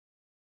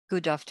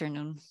Good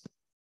afternoon.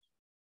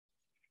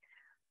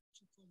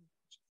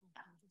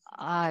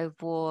 I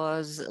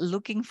was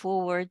looking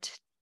forward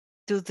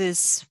to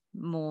this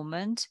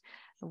moment.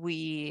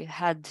 We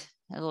had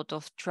a lot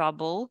of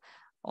trouble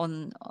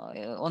on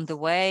the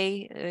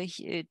way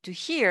to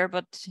here,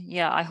 but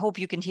yeah, I hope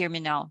you can hear me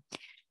now.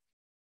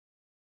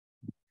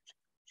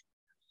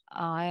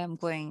 I am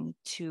going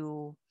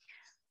to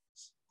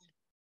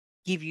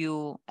give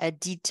you a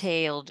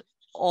detailed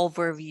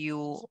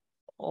overview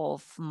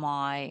of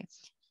my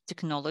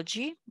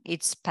technology.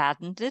 It's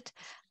patented.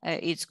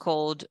 It's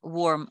called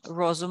Warm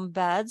Rozum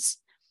Beds.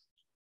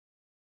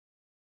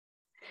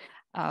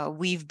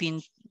 We've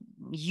been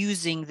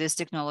using this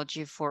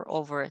technology for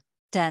over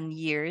 10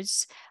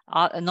 years.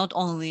 Not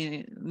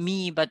only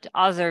me, but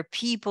other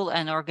people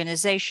and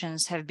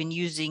organizations have been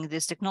using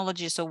this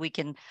technology, so we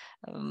can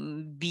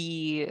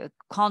be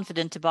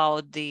confident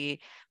about the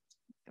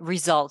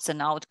results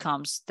and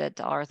outcomes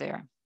that are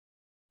there.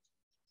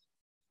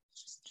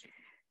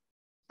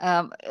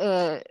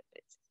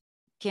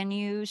 Can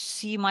you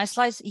see my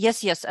slides?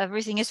 Yes,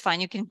 everything is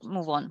fine. You can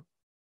move on.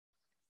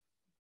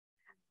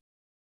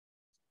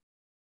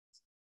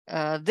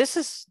 This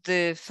is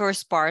the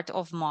first part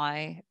of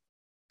my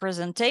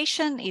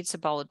presentation. It's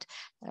about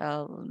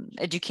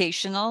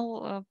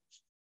educational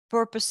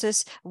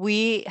purposes.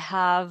 We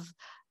have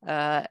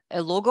a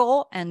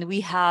logo and we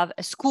have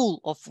a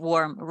school of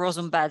Warm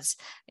Rozum Beds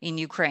in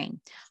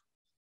Ukraine.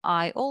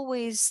 I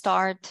always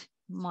start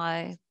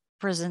my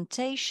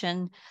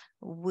presentation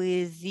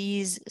with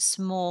these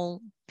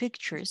small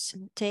pictures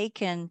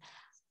taken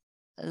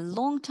a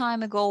long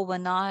time ago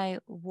when I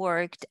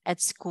worked at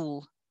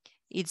school.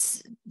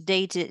 It's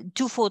dated,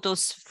 two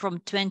photos from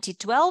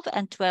 2012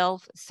 and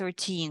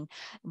 12-13.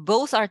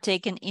 Both are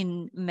taken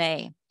in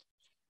May.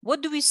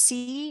 What do we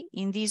see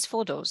in these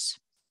photos?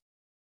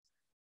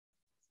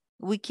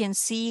 We can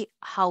see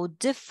how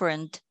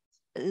different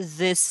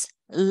this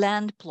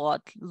land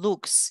plot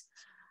looks.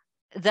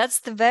 That's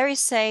the very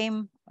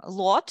same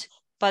lot,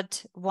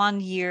 but 1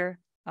 year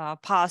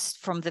passed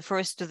from the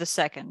first to the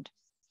second.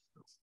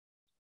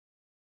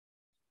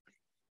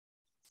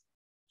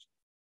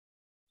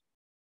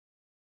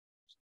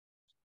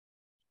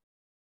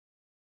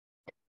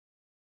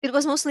 It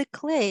was mostly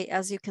clay,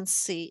 as you can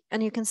see,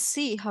 and you can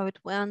see how it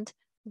went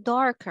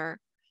darker.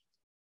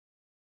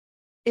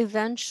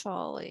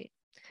 Eventually,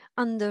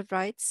 on the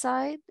right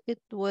side, it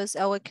was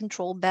our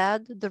control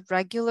bed, the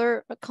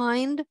regular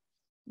kind.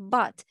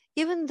 But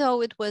even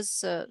though it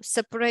was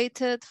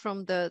separated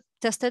from the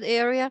tested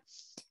area,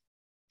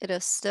 it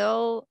is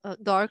still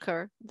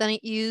darker than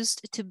it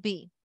used to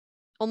be,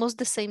 almost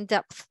the same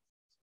depth.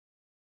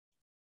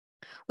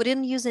 We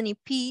didn't use any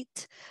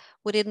peat.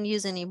 We didn't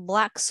use any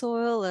black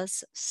soil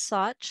as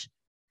such.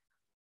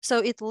 So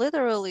it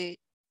literally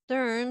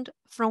turned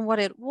from what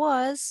it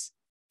was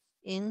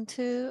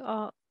into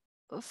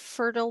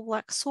fertile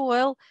black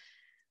soil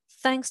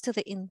thanks to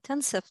the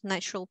intensive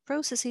natural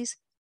processes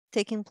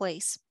taking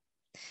place.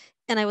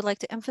 And I would like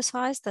to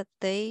emphasize that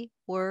they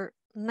were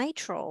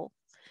natural.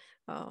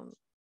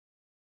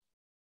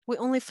 We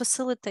only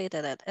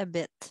facilitated it a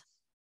bit.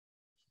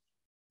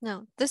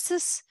 Now, this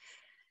is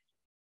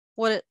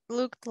what it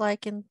looked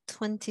like in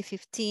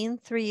 2015,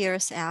 3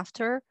 years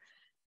after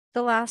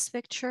the last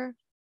picture.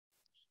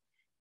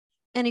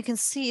 And you can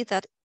see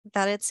that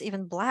it's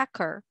even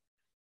blacker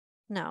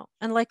now.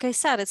 And like I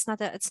said, it's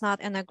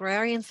not an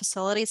agrarian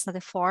facility, it's not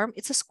a farm,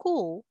 it's a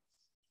school.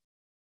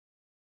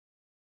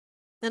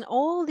 And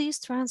all these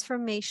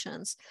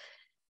transformations,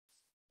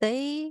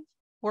 they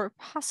were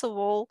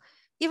possible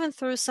even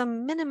through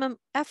some minimum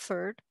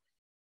effort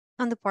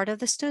on the part of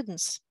the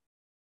students.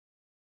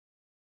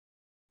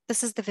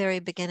 This is the very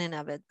beginning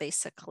of it,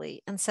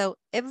 basically. And so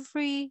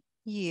every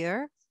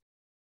year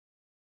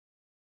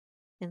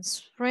in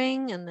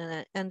spring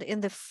and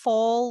in the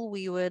fall,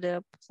 we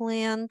would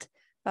plant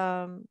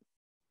green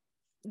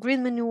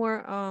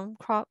manure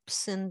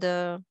crops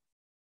and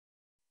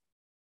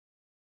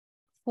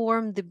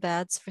form the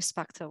beds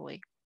respectively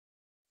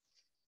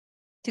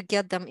to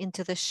get them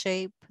into the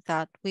shape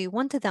that we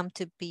wanted them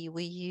to be.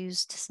 We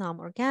used some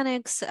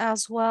organics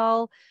as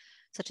well,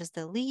 such as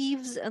the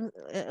leaves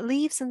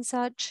and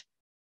such.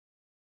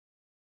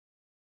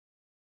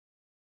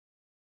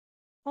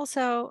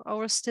 Also,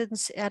 our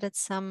students added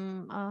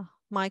some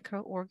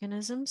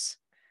microorganisms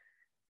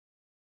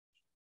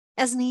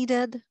as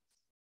needed.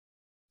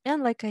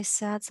 And like I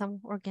said, some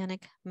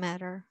organic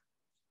matter.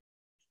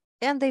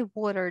 And they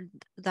watered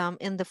them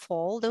in the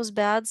fall, those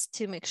beds,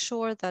 to make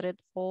sure that it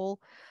all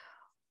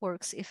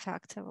works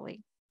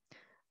effectively.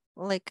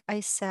 Like I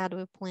said,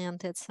 we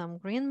planted some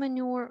green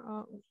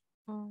manure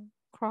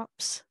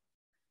crops.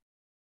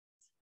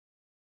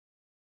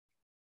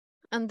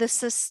 And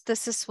this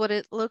is what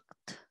it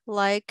looked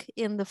like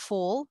in the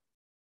fall.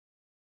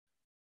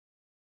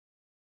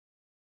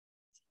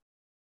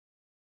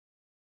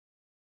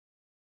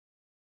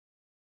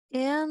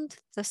 And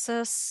this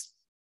is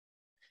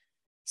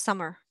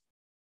summer.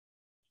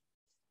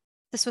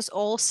 This was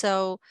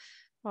also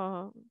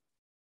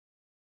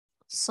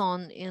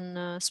sown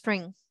in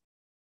spring.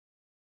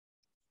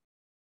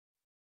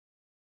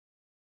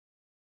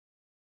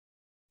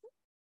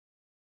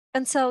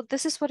 And so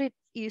this is what it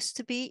used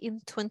to be in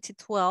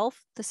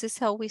 2012. This is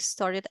how we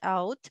started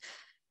out.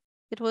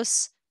 It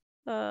was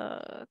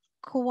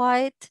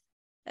quite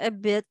a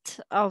bit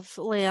of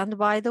land,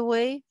 by the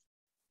way.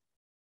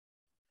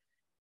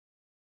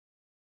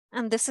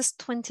 And this is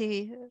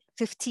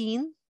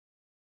 2015.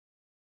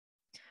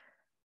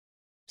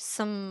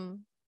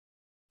 Some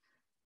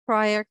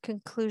prior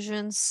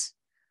conclusions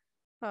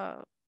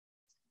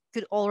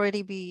could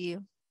already be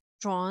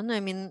drawn.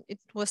 I mean, it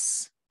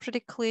was pretty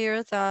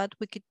clear that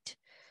we could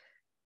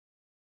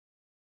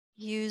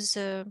use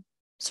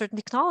certain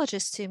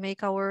technologies to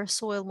make our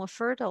soil more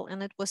fertile,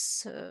 and it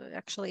was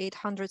actually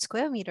 800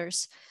 square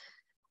meters,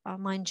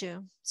 mind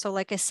you. So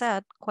like I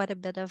said, quite a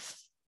bit of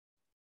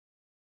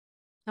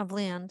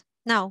land.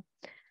 Now,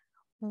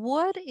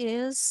 what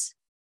is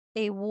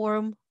a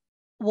warm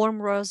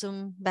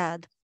Rozum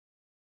bed?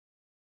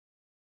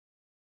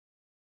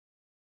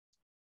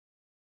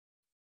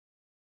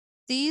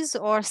 These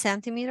are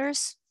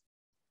centimeters.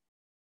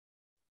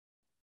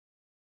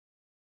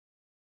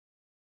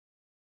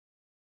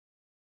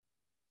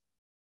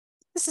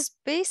 This is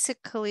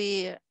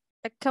basically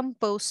a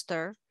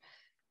composter.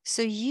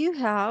 So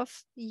you're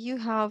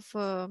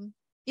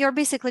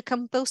basically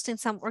composting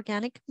some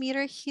organic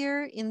matter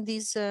here in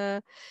these.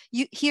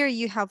 Here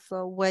you have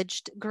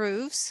wedged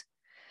grooves.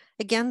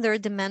 Again, their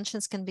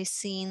dimensions can be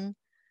seen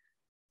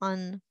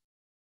on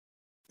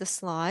the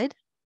slide.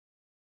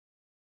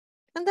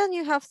 And then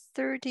you have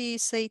 30,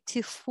 say,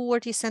 to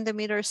 40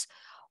 centimeters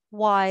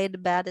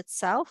wide bed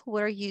itself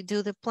where you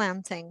do the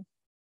planting.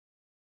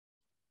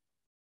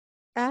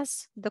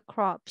 As the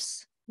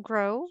crops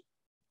grow,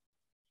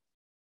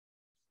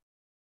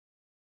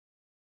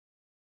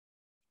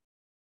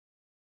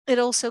 it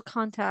also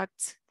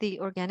contacts the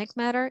organic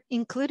matter,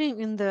 including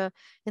in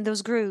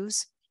those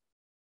grooves.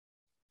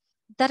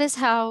 That is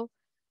how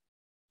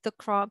the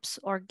crops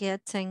are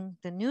getting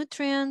the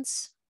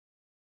nutrients,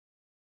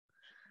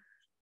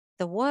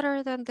 the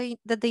water that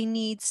they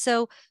need.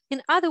 So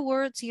in other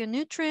words, your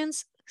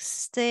nutrients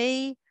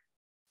stay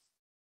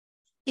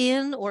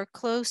in or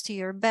close to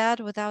your bed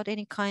without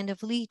any kind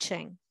of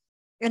leaching.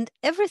 And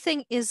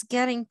everything is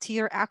getting to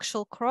your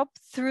actual crop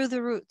through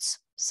the roots.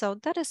 So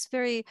that is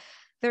very,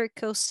 very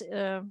cost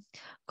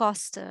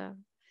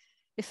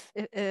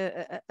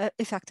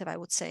effective, I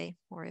would say,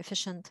 or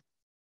efficient.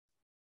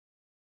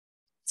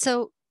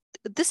 So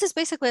this is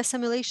basically a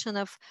simulation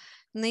of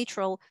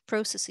natural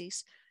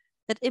processes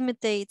that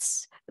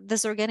imitates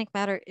this organic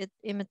matter. It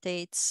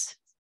imitates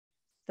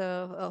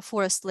the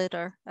forest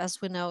litter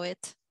as we know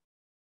it.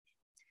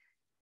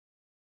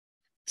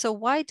 So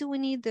why do we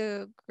need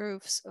the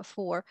grooves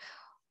for?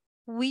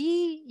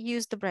 We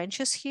use the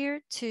branches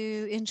here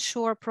to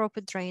ensure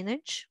proper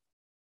drainage.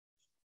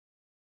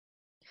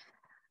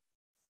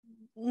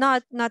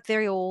 Not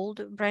very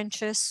old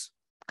branches,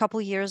 a couple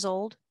years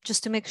old,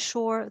 just to make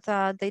sure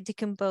that they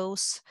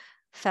decompose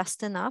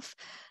fast enough.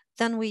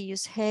 Then we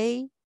use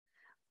hay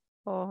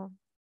or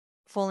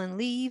fallen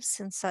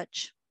leaves and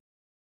such.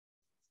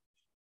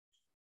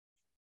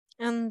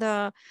 And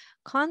the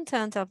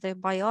content of the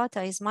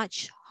biota is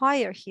much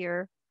higher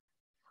here.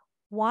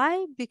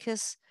 Why?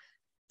 Because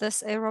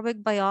this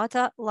aerobic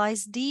biota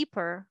lies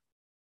deeper,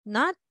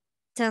 not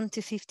 10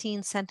 to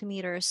 15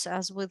 centimeters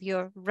as with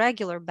your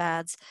regular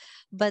beds,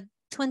 but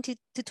 20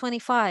 to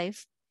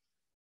 25.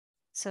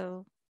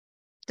 So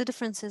the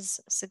difference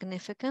is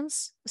significant,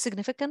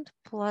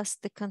 plus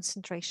the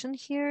concentration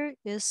here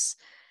is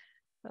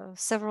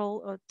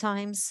several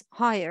times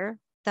higher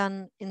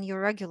than in your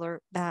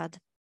regular bed.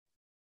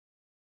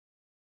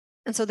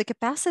 And so the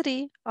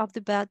capacity of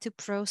the bed to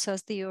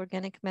process the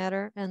organic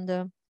matter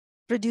and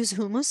produce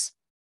humus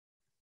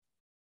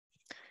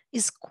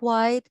is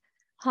quite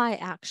high,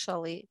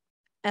 actually,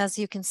 as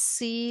you could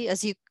see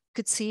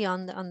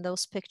on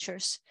those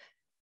pictures.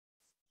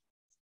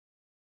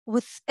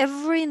 With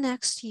every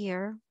next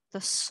year,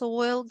 the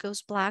soil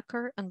goes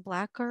blacker and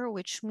blacker,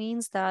 which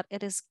means that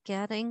it is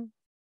getting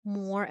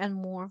more and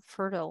more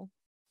fertile,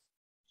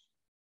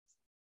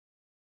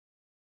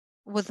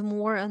 with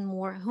more and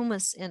more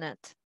humus in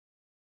it.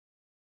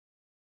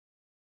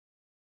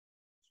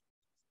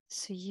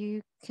 So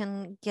you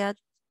can get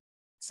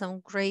some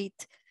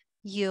great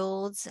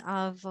yields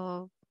of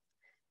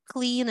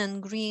clean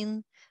and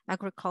green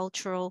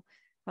agricultural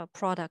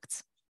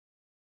products.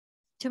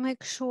 To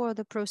make sure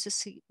the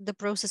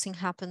processing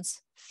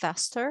happens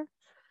faster,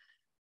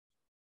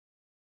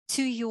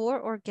 to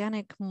your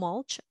organic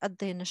mulch at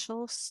the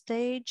initial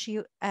stage,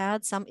 you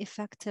add some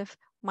effective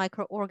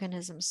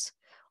microorganisms,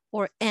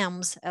 or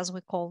M's as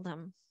we call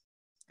them.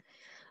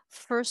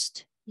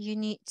 First, you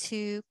need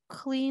to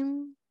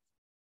clean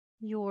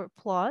your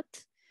plot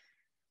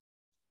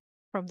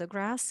from the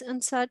grass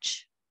and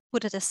such,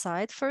 put it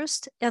aside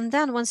first, and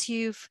then once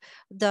you've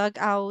dug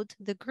out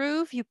the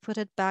groove, you put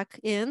it back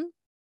in.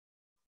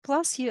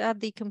 Plus, you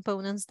add the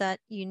components that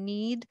you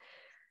need.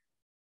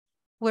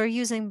 We're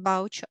using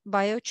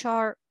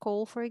biochar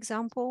coal, for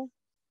example.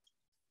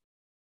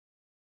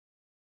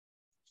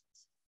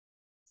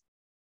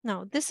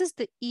 Now, this is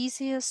the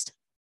easiest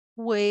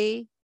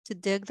way to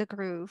dig the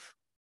groove.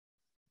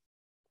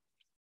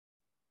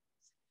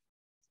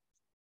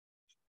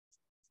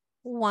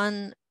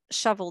 One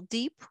shovel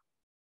deep.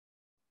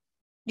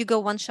 You go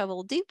one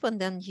shovel deep and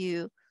then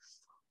you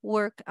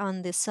work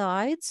on the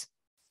sides.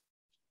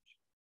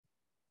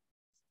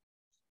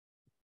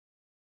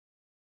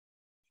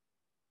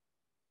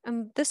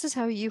 And this is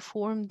how you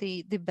form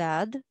the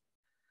bed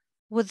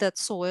with that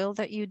soil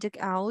that you dig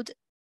out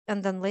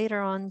and then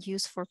later on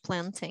use for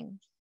planting.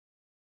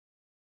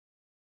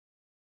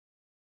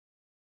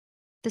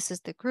 This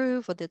is the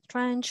groove or the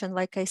trench. And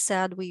like I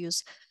said, we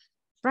use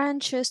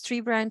branches,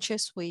 tree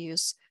branches, we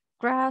use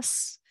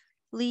grass,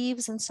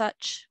 leaves and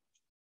such.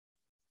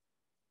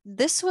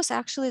 This was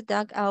actually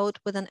dug out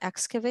with an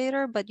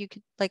excavator, but you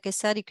could, like I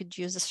said, you could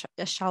use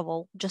a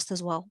shovel just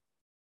as well.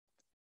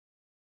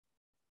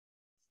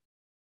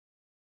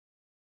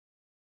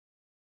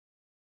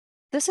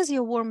 This is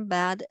your warm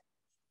bed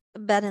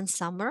in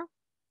summer.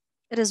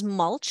 It is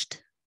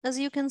mulched, as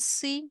you can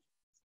see.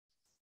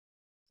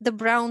 The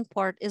brown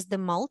part is the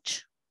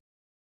mulch.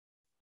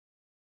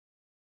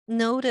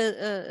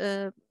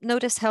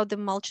 Notice how the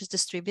mulch is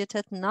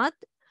distributed, not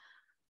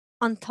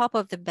on top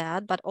of the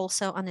bed, but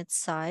also on its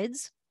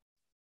sides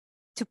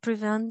to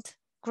prevent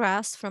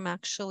grass from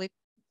actually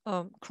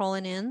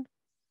crawling in.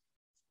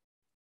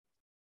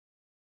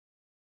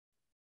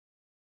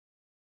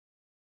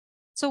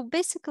 So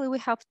basically we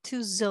have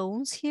two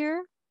zones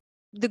here.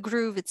 The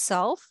groove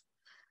itself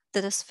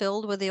that is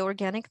filled with the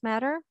organic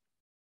matter,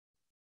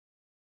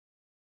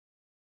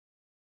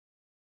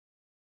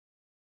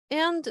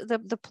 and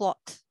the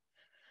plot.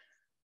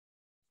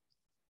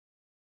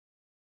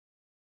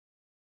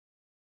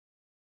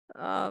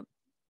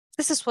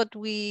 This is what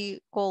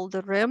we call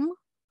the rim.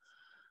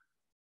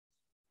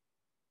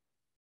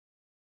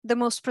 The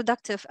most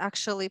productive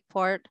actually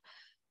part,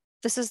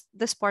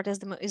 this part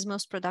is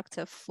most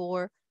productive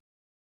for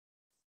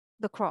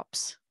the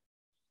crops.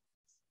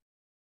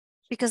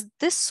 Because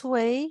this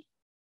way,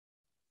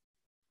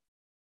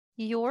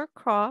 your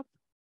crop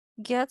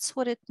gets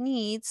what it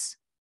needs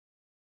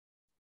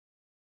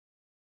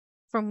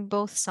from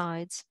both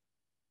sides.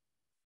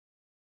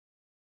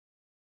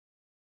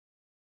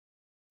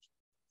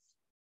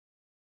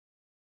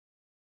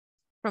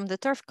 From the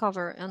turf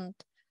cover and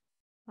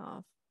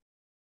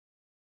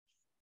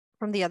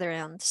from the other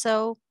end.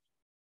 So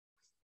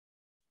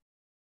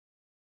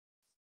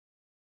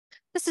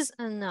this is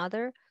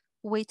another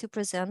way to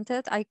present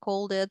it. I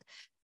called it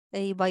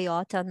a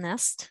biota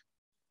nest.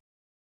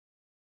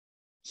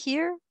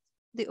 Here,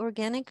 the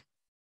organic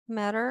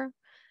matter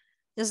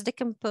is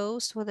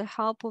decomposed with the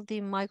help of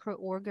the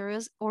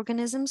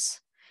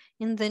microorganisms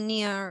in the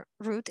near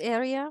root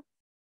area.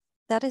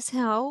 That is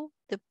how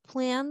the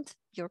plant,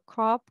 your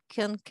crop,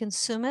 can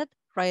consume it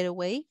right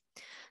away.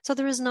 So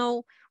there is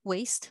no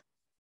waste.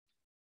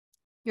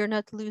 You're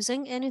not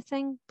losing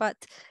anything,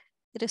 but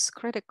it is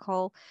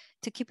critical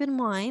to keep in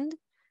mind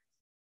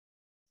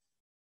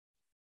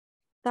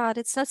that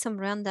it's not some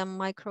random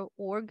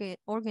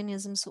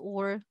microorganisms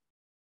or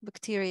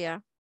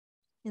bacteria.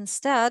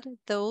 Instead,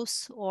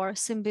 those are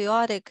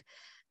symbiotic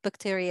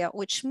bacteria,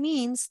 which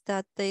means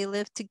that they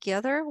live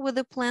together with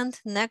the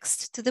plant,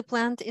 next to the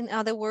plant, in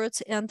other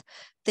words, and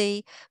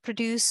they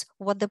produce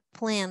what the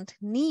plant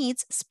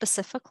needs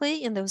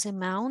specifically in those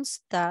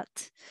amounts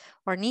that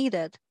are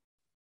needed.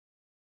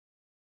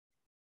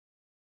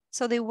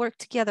 So they work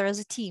together as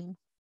a team.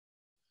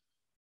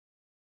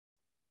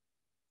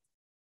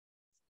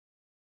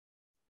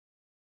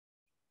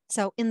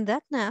 So in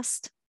that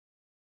nest,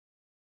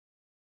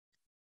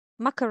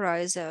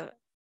 mycorrhiza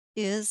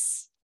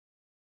is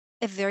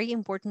a very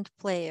important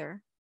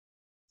player.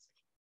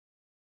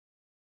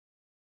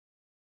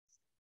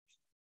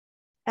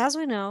 As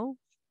we know,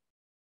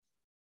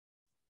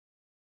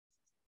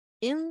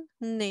 in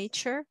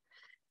nature,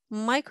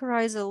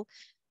 mycorrhizal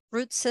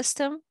root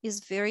system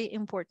is very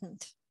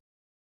important.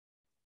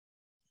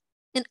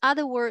 In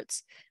other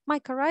words,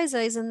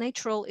 mycorrhiza is a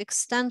natural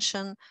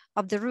extension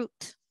of the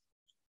root.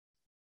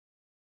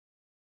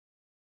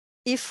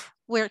 If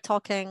we're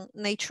talking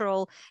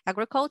natural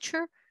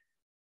agriculture,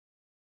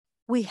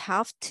 we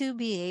have to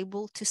be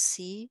able to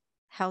see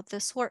how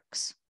this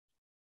works.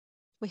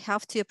 We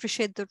have to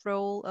appreciate the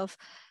role of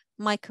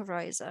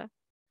mycorrhiza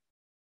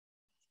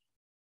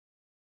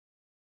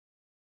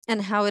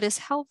and how it is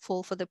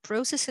helpful for the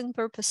processing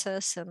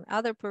purposes and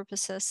other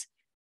purposes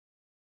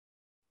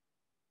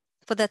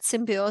for that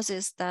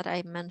symbiosis that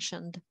I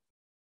mentioned.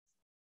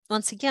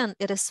 Once again,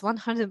 it is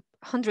 100%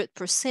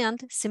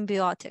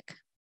 symbiotic.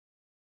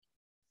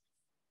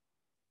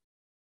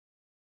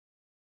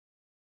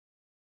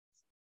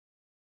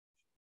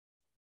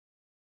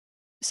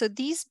 So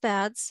these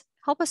beds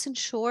help us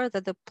ensure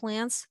that the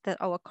plants,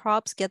 that our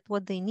crops get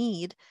what they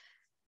need.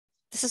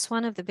 This is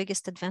one of the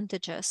biggest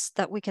advantages,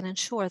 that we can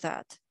ensure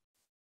that.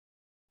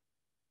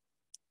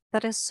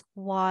 That is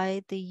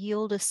why the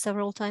yield is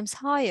several times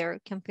higher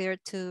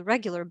compared to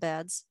regular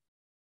beds.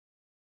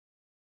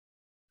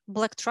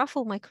 Black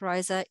truffle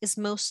mycorrhiza is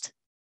most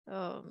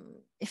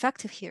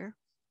effective here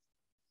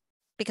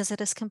because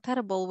it is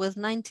compatible with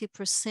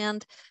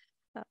 90%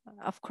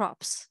 of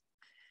crops,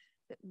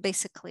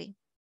 basically.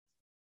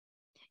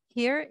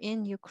 Here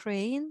in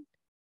Ukraine,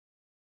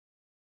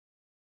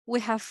 we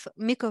have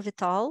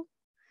Mycovital,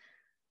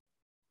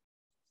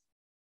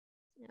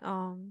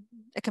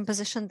 a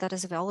composition that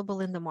is available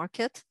in the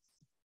market,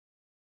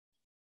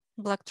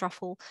 black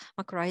truffle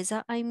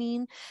mycorrhiza, I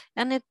mean,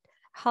 and it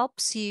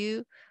helps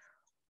you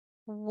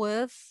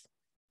with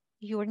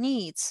your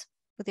needs,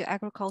 with your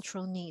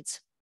agricultural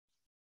needs.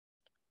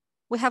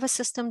 We have a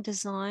system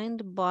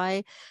designed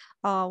by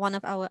one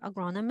of our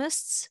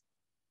agronomists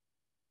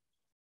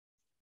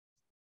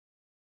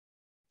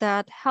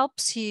that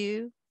helps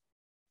you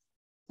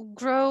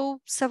grow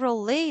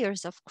several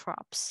layers of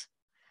crops,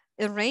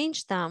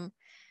 arrange them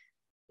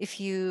if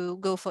you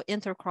go for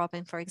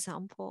intercropping, for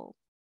example.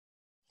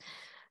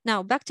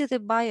 Now, back to the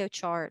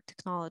biochar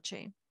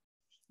technology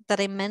that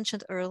I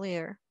mentioned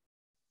earlier.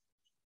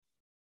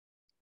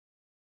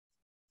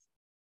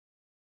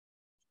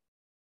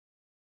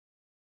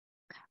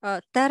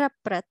 Terra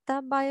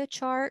Preta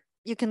biochar,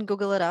 you can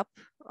Google it up,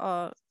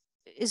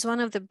 is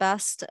one of the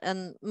best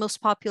and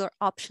most popular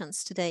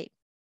options today.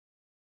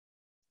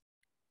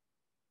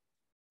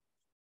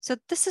 So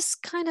this is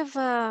kind of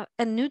a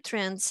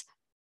nutrients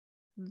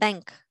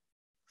bank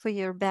for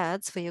your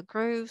beds, for your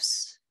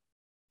groves.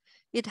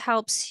 It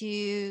helps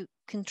you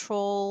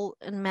control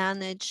and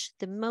manage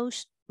the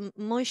most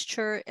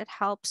moisture. It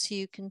helps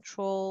you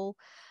control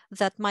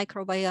that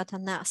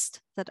microbiota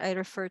nest that I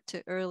referred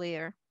to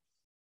earlier.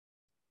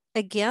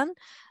 Again,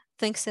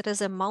 thinks it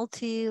is a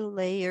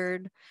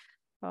multi-layered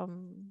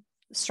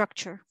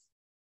structure.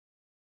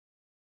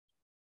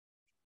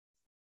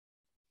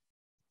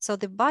 So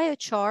the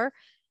biochar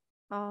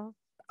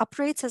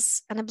operates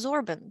as an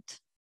absorbent,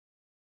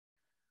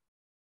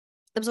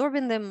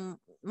 absorbing the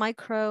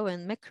micro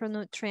and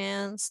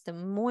micronutrients, the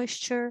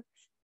moisture,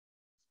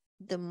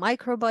 the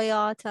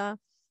microbiota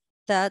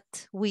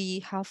that we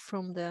have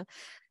from the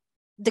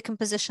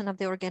decomposition of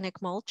the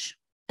organic mulch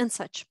and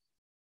such.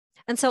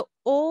 And so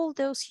all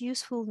those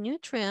useful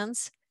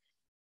nutrients,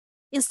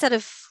 instead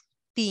of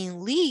being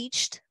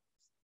leached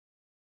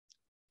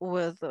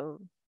with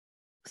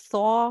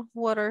thaw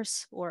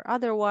waters or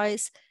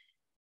otherwise,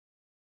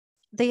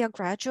 they are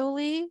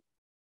gradually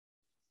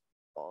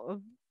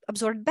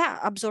absorbed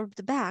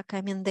back.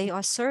 I mean, they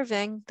are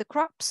serving the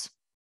crops.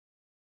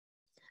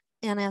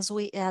 And as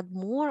we add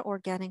more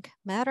organic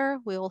matter,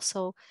 we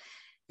also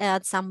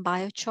add some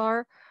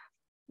biochar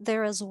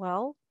there as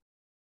well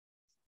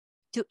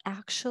to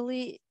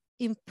actually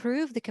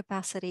improve the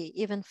capacity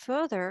even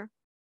further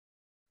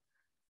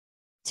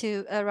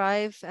to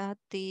arrive at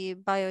the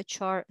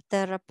biochar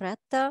Terra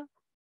Preta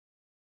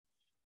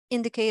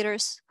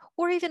indicators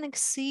or even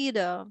exceed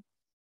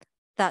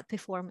that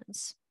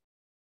performance,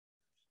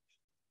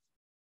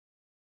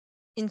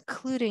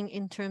 including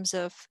in terms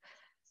of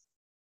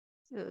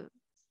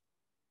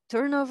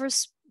turnover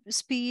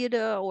speed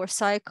or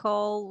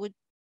cycle, which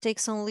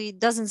takes only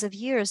dozens of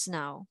years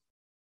now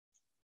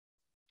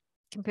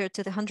compared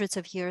to the hundreds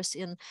of years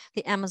in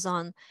the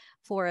Amazon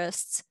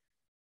forests.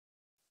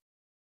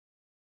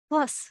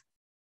 Plus,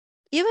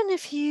 even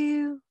if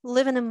you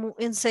live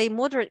in say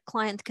moderate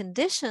climate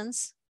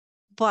conditions,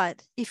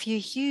 but if you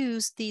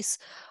use these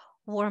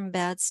warm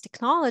beds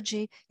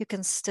technology, you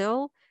can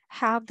still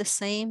have the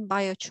same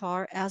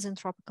biochar as in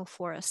tropical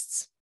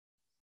forests.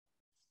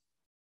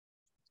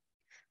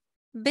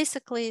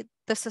 Basically,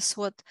 this is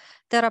what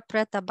Terra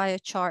Preta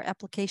biochar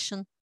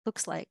application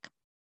looks like.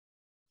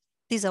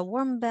 These are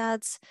warm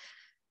beds.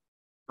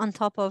 On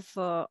top of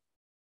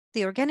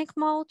the organic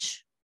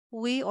mulch,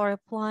 we are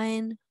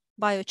applying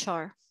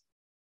biochar.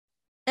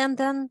 And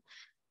then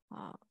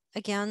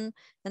again,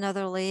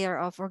 another layer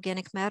of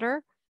organic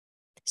matter.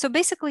 So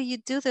basically you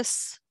do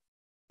this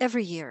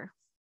every year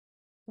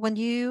when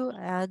you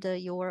add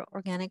your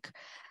organic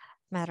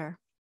matter.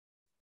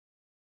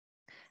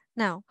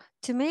 Now,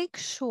 to make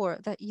sure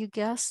that you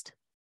get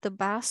the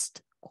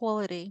best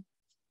quality,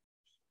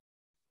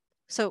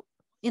 so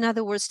in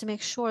other words, to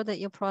make sure that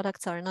your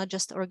products are not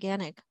just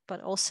organic, but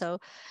also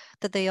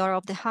that they are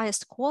of the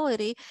highest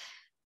quality,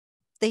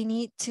 they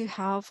need to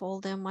have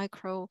all the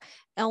micro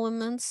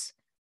elements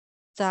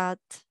that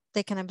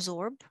they can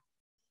absorb.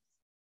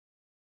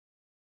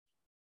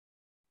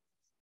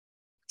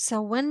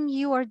 So when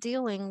you are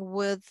dealing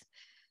with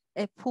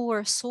a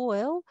poor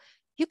soil,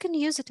 you can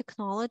use a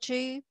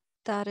technology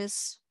that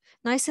is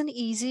nice and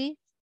easy.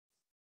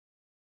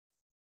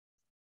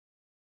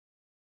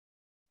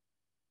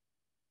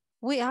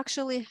 We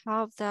actually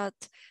have that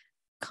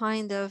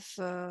kind of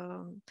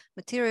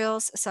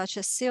materials such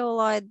as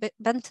zeolite,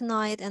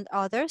 bentonite, and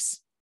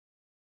others.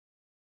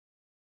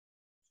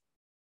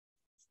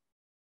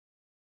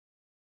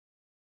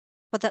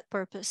 For that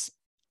purpose.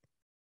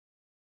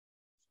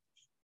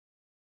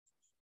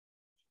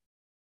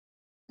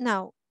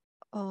 Now,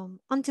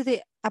 onto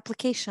the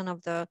application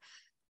of the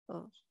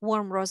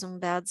Warm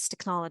Rozum Beds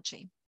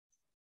technology.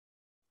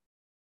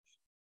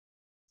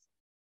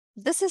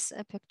 This is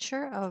a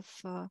picture of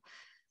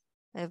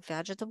a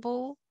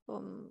vegetable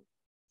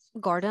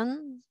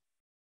garden,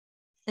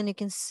 and you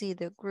can see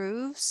the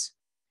grooves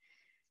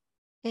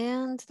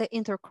and the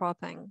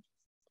intercropping.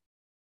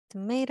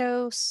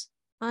 Tomatoes,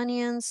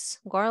 onions,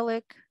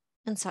 garlic,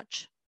 and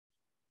such.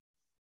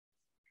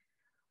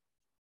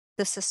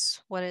 This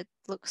is what it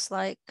looks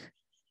like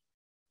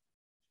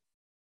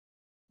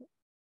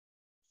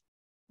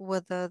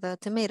with the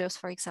tomatoes,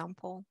 for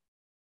example.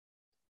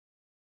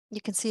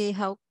 You can see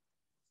how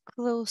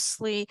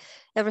closely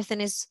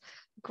everything is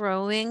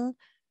growing.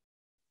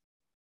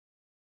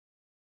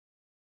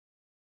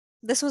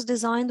 This was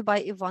designed by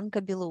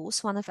Ivanka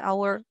Bilous, one of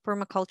our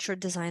permaculture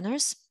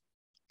designers.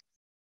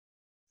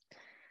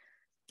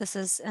 This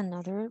is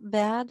another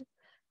bed.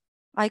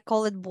 I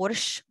call it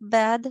Borsch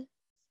bed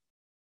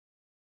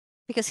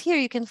because here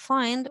you can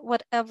find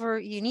whatever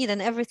you need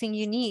and everything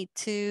you need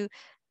to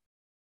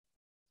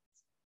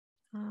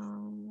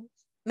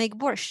make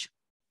borscht.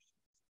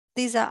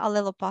 These are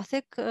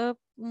allelopathic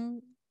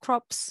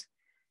crops.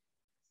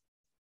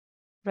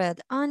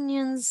 Red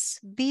onions,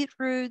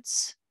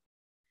 beetroots,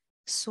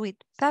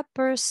 sweet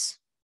peppers.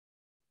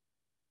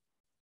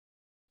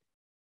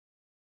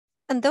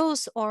 And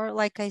those are,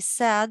 like I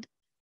said,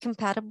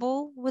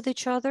 compatible with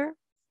each other.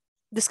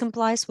 This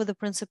complies with the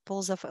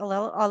principles of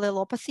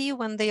allelopathy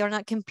when they are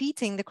not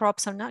competing, the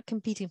crops are not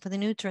competing for the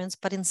nutrients,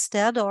 but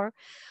instead are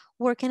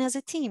working as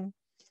a team.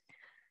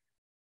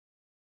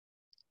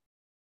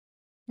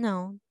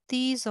 Now,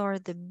 these are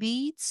the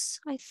beets,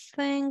 I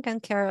think,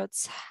 and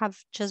carrots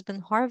have just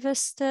been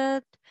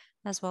harvested,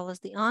 as well as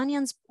the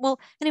onions. Well,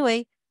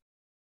 anyway,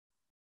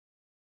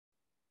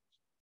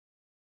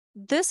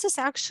 this is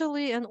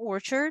actually an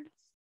orchard.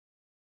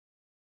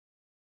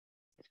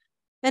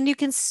 And you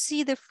can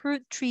see the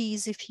fruit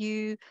trees if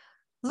you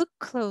look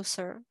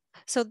closer.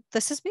 So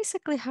this is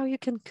basically how you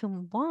can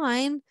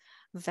combine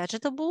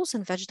vegetables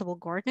and vegetable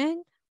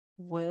gardening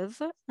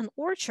with an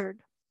orchard.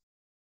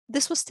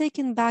 This was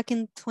taken back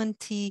in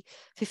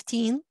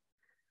 2015.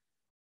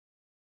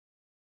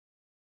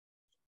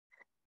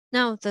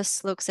 Now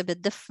this looks a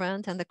bit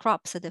different and the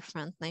crops are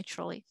different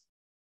naturally.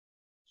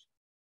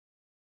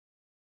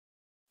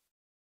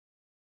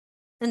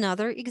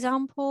 Another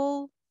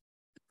example,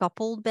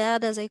 coupled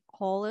bed as I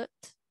call it.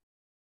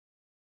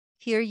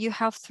 Here you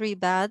have 3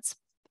 beds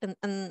and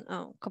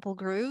a couple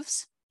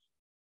grooves.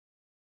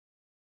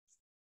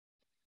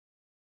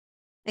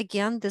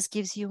 Again, this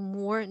gives you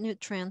more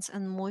nutrients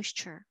and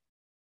moisture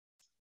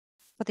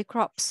for the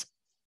crops.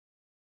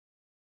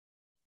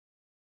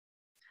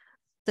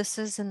 This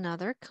is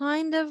another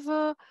kind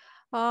of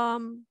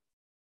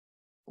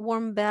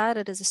warm bed.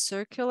 It is a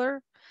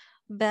circular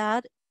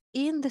bed.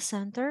 In the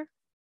center,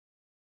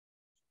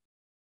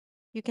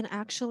 you can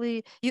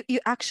actually, you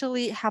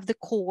actually have the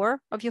core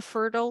of your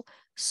fertile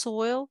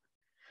soil.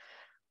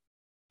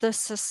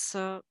 This is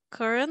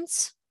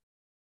currants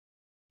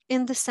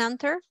in the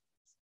center.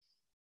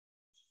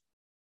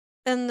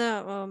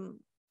 And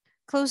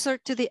closer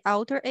to the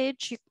outer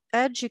edge,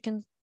 you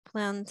can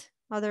plant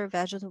other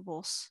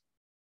vegetables.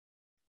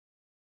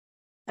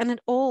 And it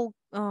all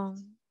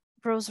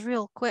grows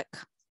real quick.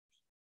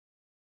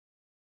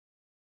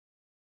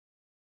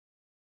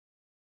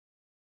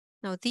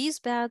 Now these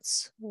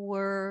beds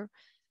were,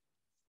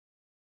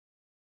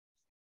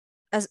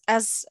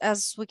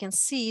 as we can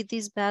see,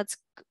 these beds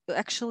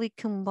actually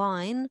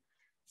combine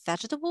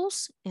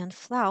vegetables and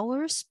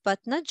flowers, but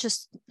not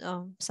just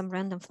some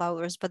random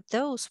flowers, but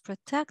those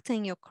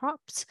protecting your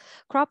crops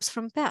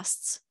from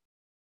pests,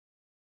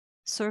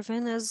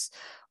 serving as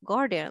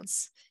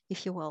guardians,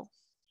 if you will.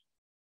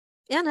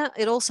 And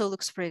it also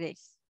looks pretty.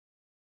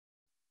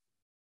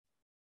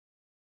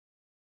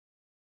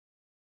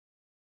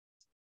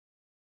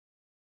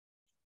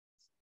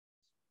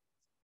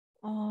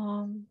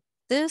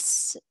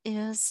 This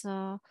is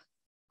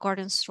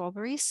garden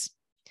strawberries.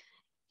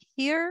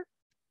 Here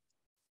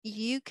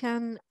you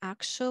can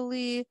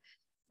actually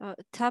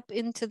tap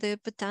into the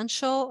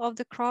potential of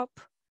the crop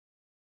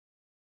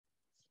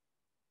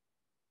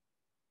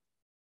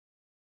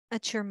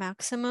at your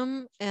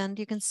maximum, and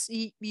you can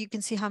see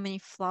how many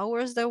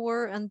flowers there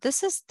were, and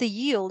this is the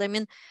yield. I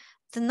mean,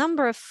 the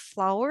number of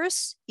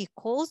flowers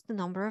equals the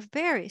number of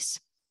berries.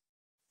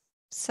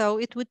 So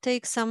it would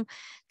take some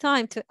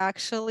time to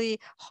actually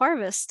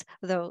harvest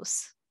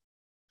those,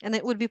 and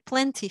it would be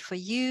plenty for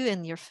you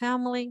and your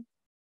family.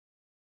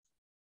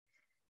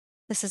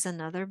 This is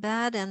another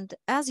bed, and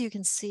as you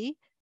can see,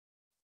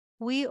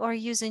 we are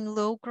using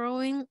low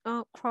growing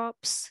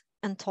crops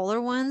and taller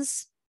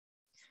ones.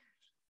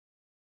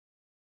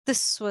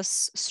 This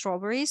was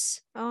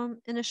strawberries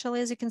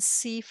initially, as you can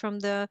see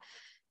from the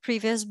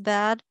previous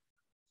bed,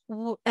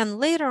 and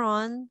later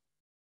on,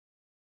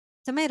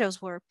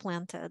 tomatoes were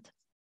planted.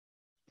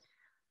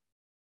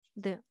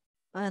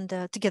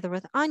 Together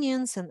with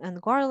onions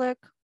and garlic.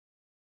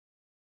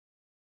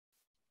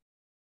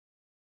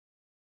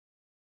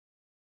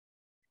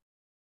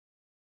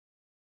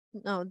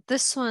 No,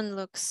 this one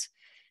looks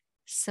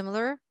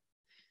similar.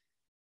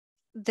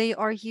 They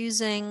are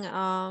using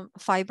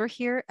fiber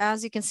here,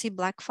 as you can see,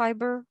 black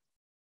fiber.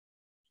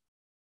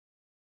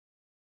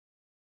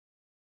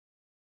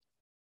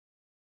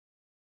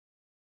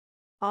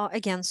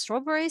 again,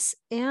 strawberries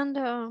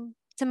and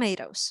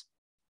tomatoes.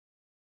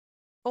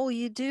 All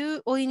you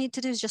need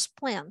to do is just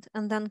plant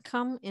and then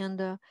come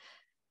and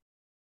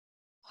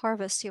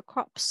harvest your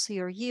crops,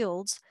 your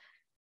yields.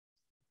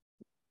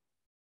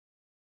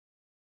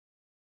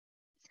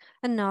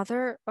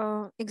 Another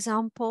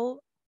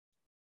example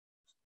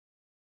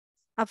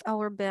of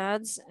our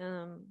beds,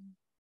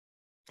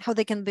 how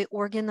they can be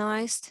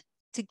organized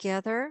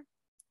together.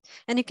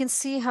 And you can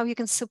see how you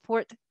can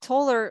support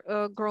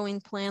taller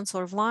growing plants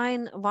or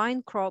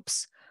vine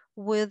crops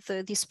with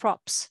these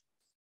props.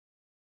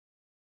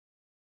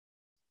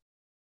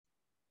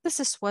 This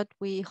is what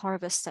we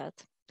harvested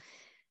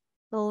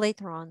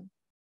later on.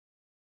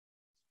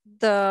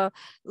 The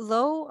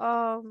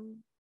low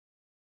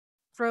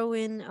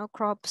growing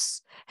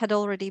crops had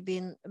already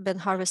been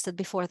harvested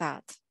before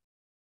that.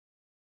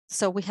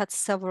 So we had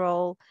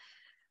several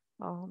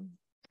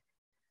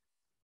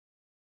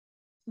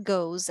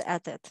goes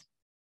at it.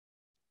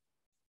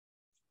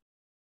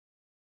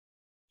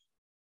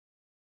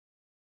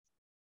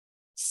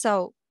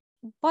 So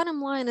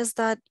bottom line is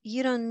that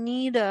you don't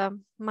need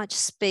much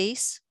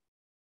space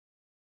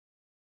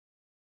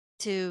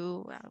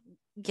to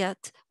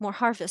get more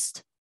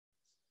harvest.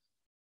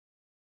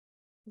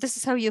 This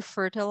is how you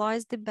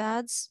fertilize the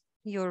beds,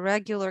 your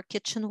regular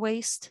kitchen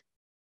waste.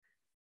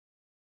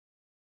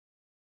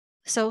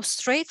 So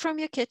straight from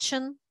your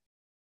kitchen,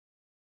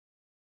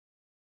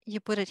 you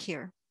put it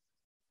here.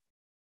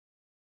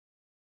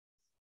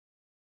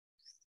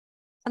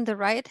 On the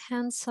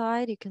right-hand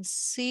side, you can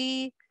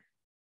see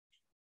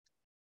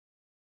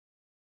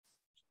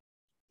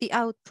the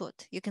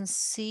output. You can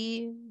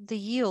see the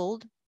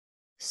yield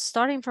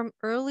starting from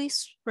early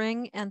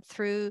spring and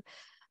through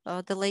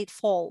the late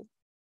fall.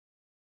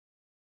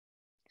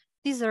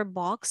 These are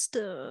boxed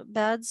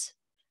beds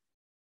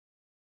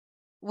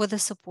with the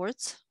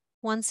supports.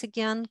 Once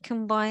again,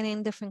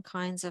 combining different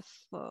kinds of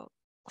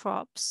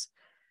crops.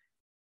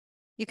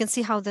 You can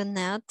see how the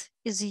net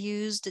is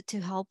used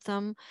to help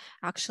them,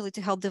 actually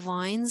to help the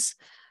vines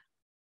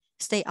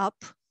stay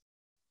up.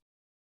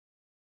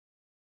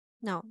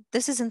 Now,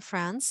 this is in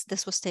France.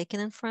 This was taken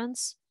in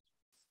France.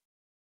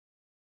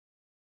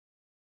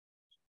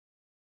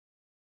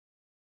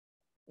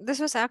 This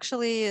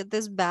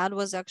bed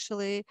was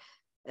actually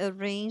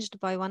arranged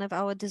by one of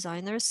our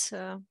designers,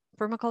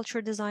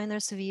 permaculture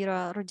designers,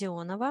 Vera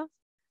Rodionova.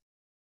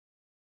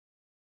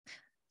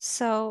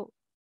 So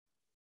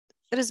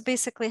it is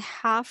basically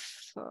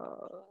half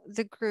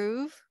the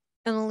groove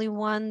and only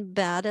one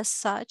bed as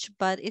such,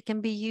 but it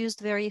can be used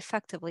very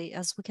effectively,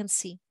 as we can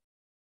see.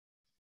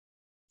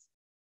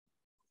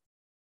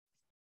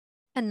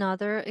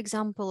 Another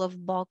example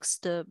of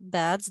boxed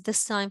beds,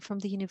 this time from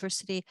the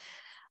University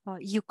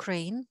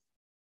Ukraine,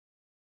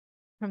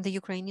 from the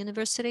Ukraine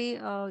University,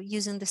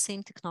 using the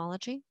same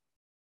technology.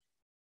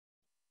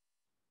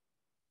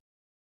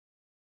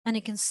 And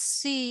you can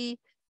see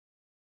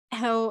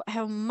how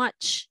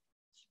much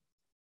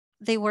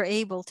they were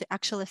able to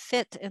actually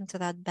fit into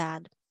that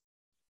bed.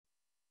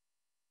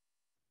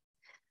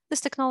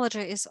 This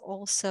technology is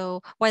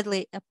also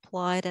widely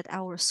applied at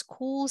our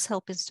schools,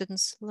 helping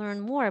students learn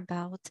more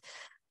about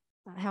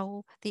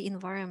how the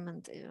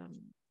environment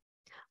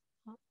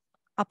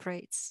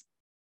operates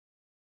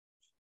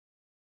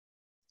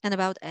and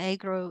about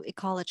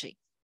agroecology.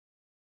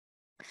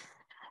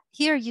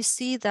 Here you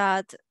see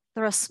that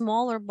there are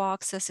smaller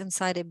boxes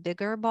inside a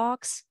bigger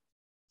box.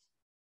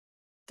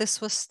 This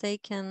was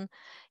taken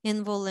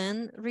in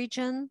Volyn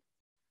region.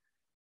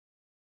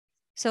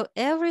 So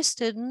every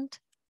student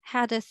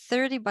had a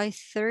 30 by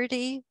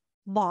 30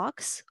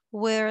 box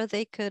where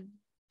they could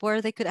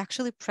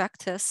actually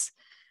practice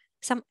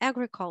some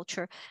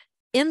agriculture.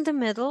 In the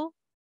middle,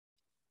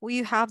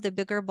 we have the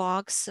bigger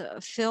box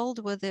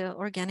filled with the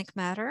organic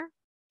matter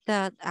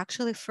that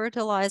actually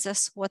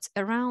fertilizes what's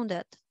around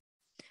it,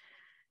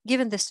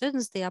 giving the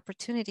students the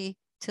opportunity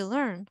to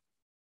learn.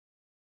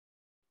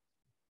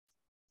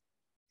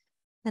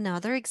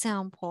 Another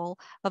example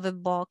of a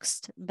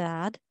boxed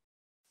bed.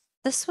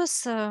 This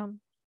was,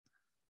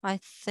 I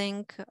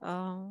think,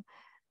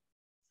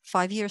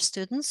 5-year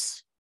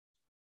students.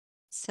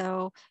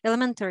 So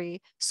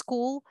elementary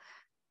school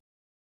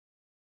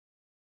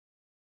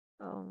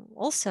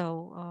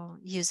also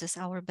uses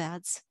our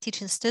beds,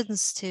 teaching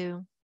students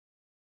to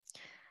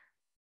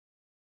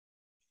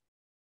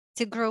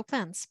grow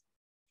plants.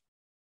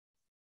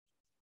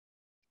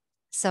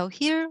 So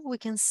here we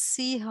can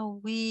see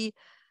how we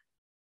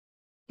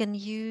can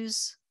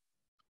use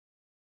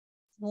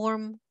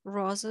Warm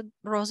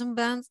Rozum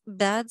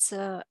Beds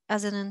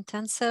as an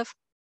intensive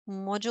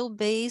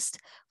module-based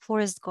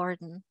forest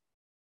garden.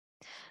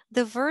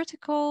 The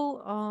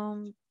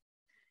vertical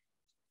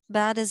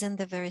bed is in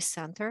the very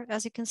center,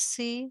 as you can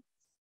see.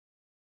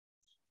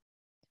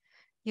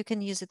 You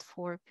can use it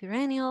for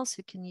perennials,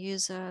 you can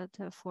use it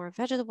for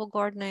vegetable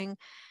gardening,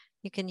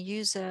 you can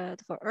use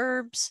it for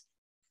herbs.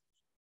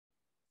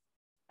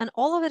 And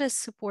all of it is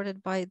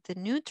supported by the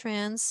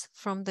nutrients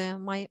from the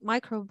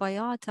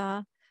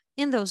microbiota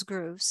in those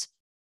grooves.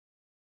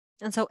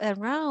 And so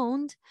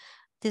around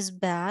this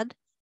bed,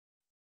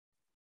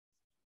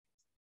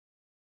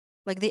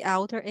 like the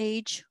outer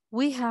edge,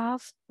 we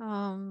have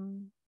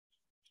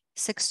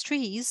 6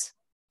 trees.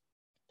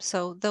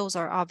 So those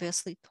are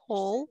obviously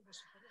tall.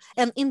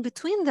 And in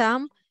between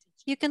them,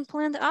 you can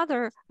plant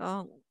other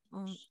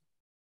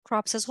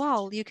crops as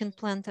well. You can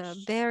plant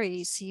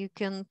berries, you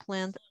can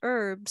plant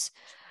herbs.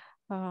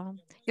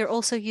 You're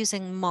also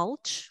using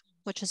mulch,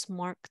 which is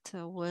marked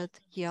with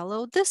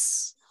yellow.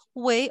 This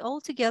way,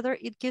 altogether,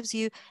 it gives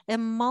you a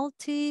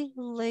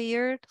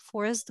multi-layered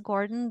forest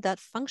garden that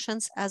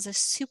functions as a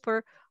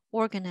super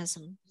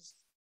organism.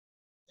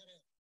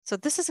 So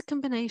this is a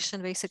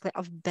combination, basically,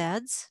 of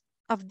beds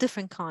of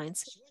different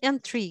kinds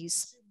and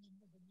trees.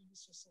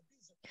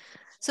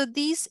 So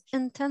these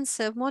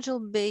intensive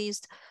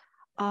module-based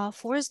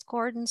forest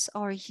gardens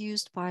are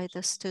used by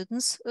the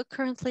students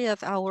currently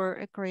of our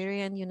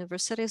agrarian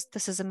universities.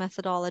 This is a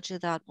methodology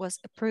that was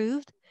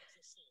approved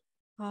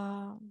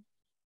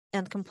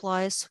and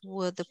complies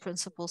with the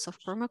principles of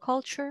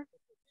permaculture.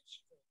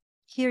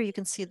 Here you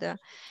can see the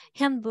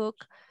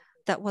handbook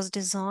that was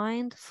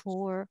designed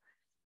for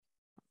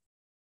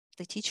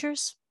the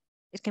teachers.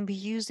 It can be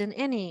used in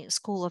any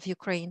school of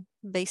Ukraine,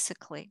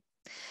 basically.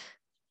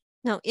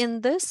 Now, in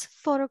this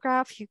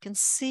photograph, you can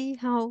see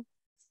how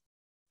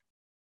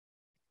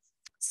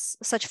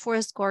such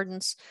forest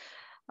gardens,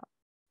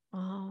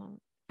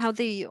 how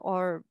they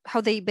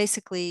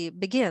basically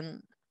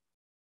begin.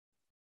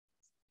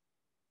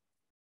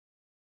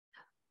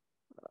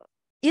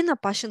 Inna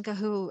Pashenka,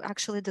 who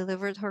actually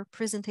delivered her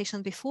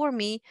presentation before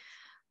me,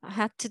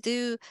 had to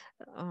do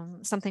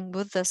something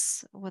with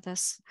this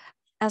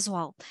as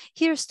well.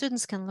 Here,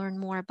 students can learn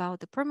more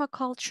about the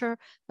permaculture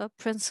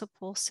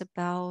principles,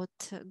 about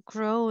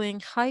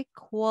growing high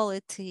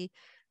quality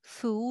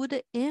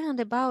food, and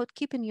about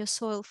keeping your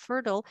soil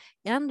fertile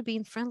and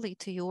being friendly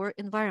to your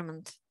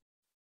environment.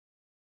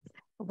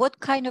 What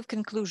kind of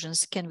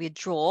conclusions can we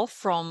draw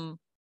from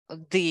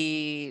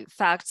the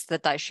facts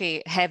that I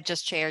have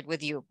just shared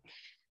with you?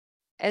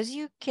 As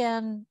you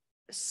can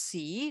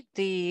see,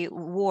 the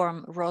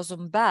Warm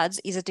Rozum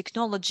Beds is a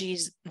technology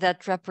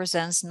that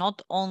represents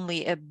not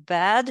only a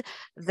bed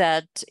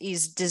that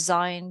is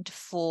designed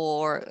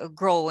for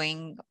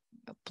growing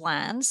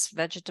plants,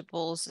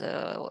 vegetables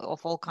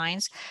of all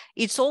kinds.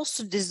 It's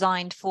also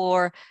designed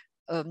for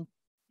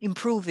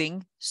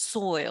improving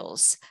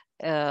soils.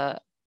 This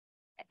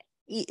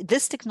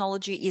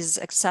technology is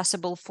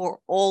accessible for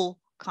all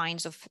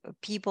kinds of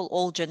people,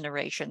 all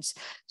generations.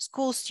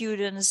 School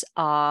students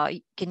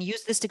can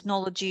use this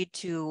technology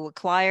to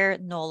acquire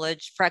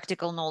knowledge,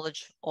 practical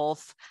knowledge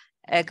of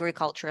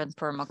agriculture and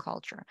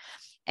permaculture.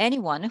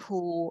 Anyone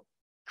who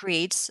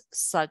creates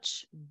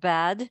such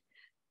bed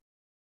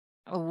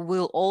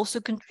will also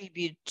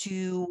contribute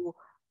to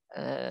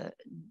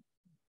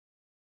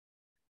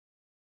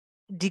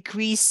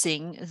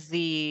decreasing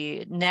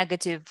the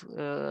negative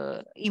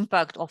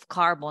impact of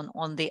carbon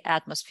on the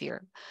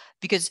atmosphere,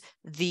 because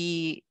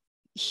the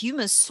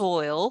humus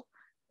soil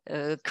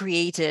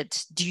created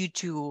due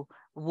to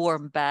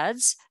warm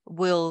beds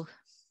will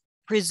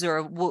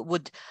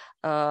would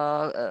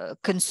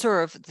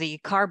conserve the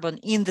carbon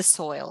in the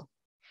soil.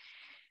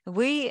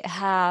 We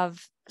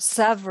have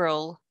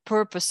several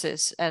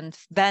purposes and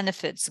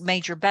benefits,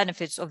 major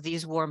benefits of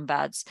these warm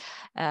beds,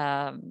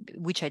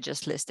 which I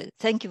just listed.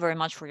 Thank you very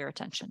much for your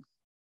attention.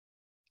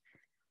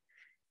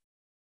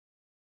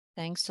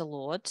 Thanks a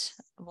lot,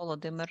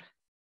 Volodymyr.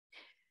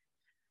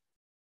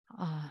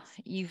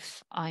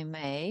 If I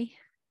may,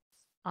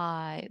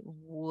 I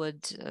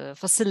would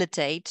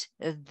facilitate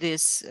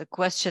this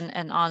question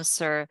and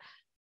answer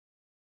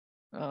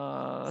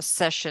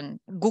session.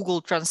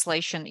 Google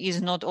translation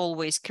is not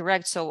always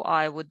correct, so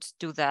I would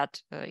do that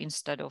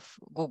instead of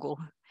Google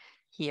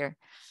here.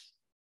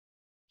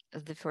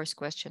 The first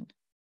question.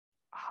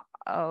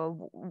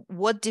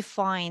 What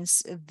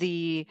defines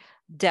the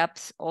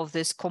depth of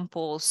this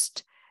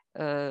compost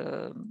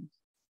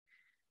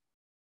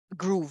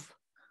groove?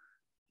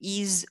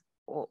 Is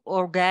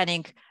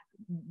organic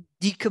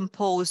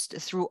decomposed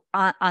through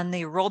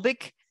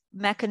anaerobic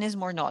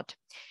mechanism or not?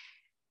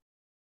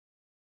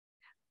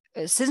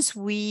 Since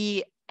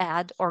we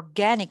add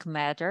organic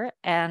matter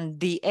and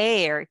the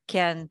air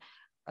can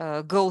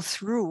go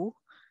through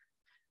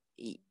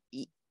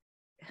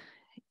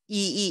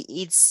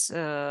its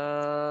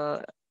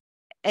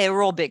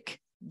aerobic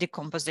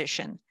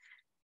decomposition,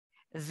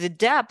 the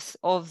depth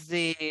of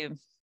the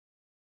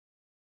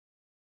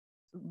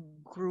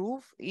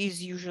groove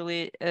is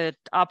usually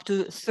up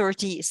to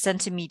 30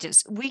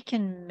 centimeters. We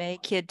can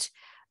make it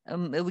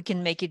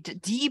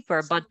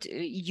deeper, but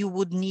you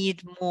would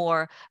need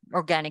more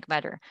organic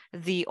matter.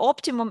 The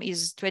optimum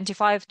is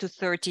 25 to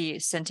 30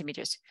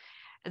 centimeters.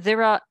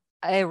 There are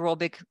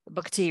aerobic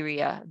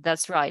bacteria,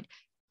 that's right.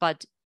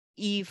 But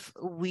if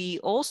we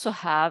also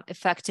have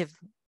effective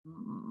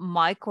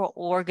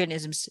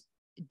microorganisms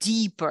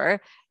deeper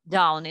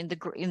down in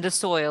the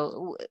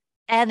soil,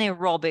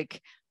 anaerobic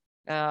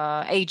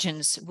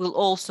agents will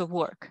also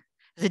work.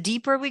 The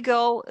deeper we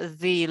go,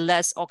 the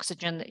less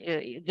oxygen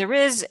there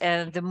is,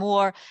 and the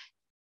more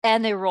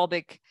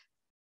anaerobic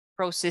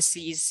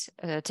processes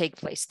take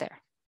place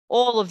there.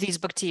 all of these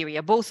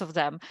bacteria, both of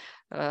them,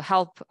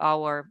 help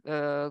our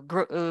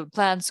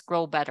plants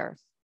grow better.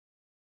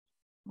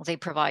 They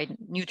provide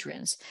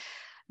nutrients.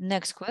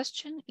 Next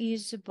question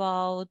is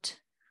about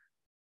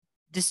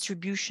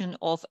distribution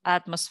of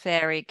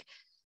atmospheric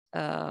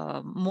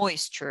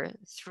moisture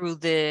through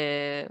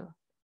the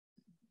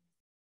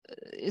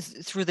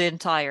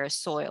entire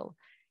soil.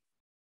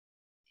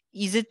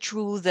 Is it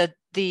true that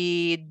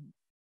the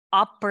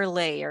upper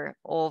layer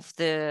of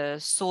the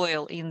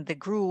soil in the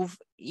groove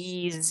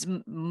is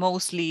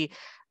mostly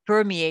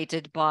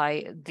permeated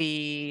by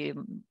the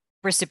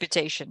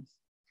precipitation?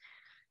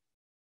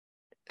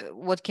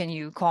 What can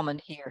you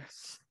comment here?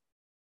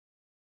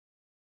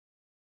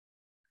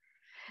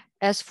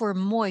 As for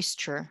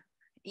moisture,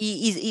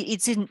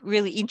 it's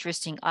really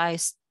interesting. I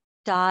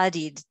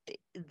studied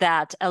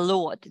that a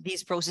lot,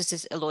 these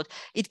processes a lot.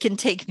 It can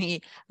take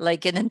me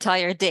like an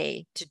entire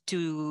day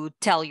to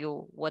tell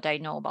you what I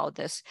know about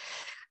this.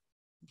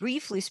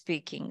 Briefly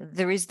speaking,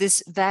 there is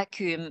this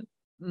vacuum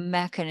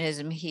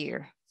mechanism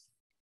here.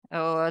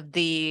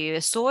 The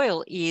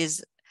soil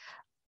is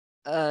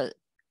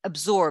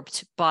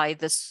absorbed by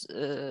this,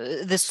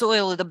 the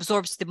soil, it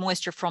absorbs the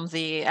moisture from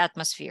the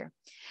atmosphere.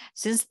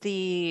 Since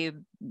the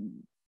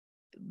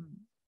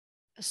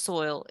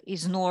soil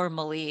is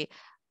normally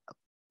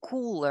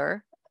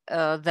cooler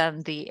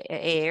than the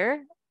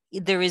air,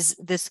 there is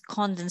this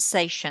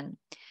condensation.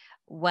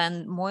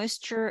 When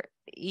moisture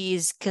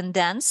is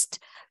condensed,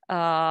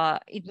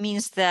 it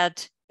means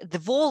that the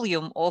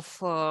volume of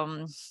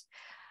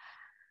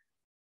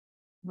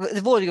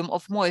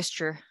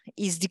moisture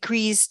is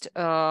decreased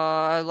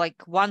like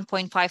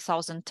 1.5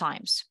 thousand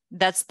times.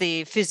 That's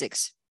the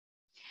physics.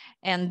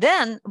 And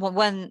then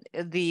when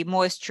the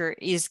moisture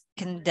is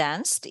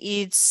condensed,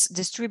 it's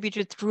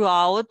distributed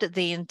throughout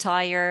the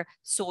entire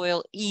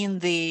soil in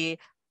the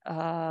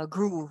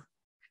groove.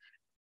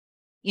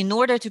 In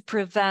order to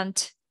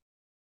prevent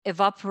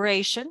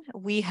evaporation,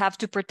 we have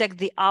to protect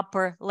the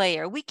upper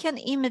layer. We can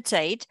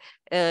imitate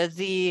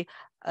the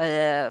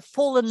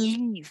fallen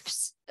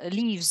leaves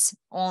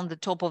on the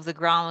top of the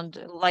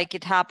ground, like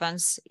it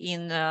happens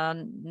in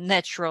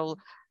natural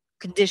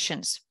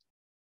conditions.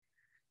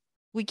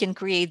 We can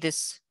create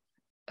this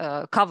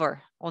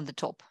cover on the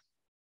top.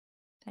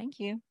 Thank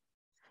you.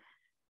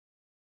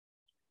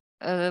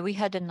 We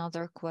had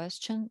another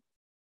question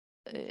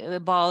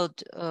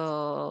about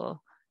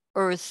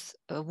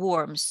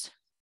earthworms.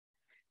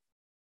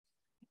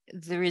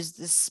 There is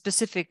this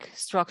specific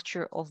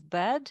structure of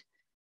bed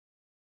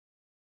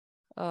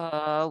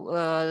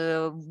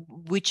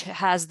which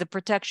has the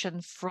protection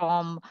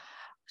from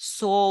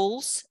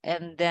soils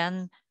and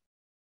then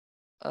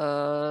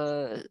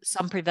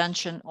some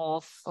prevention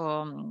of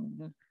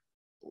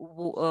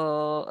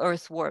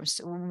earthworms.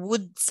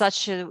 Would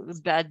such a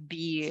bed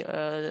be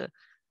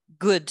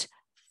good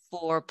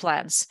for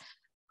plants?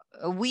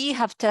 We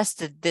have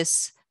tested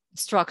this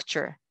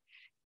structure.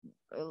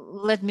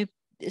 Let me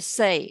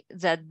say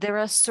that there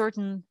are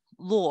certain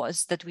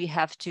laws that we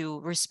have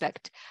to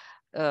respect.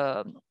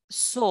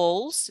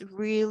 Souls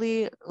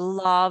really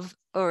love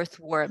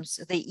earthworms.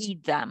 They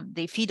eat them,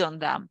 they feed on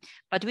them.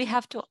 But we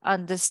have to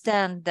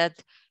understand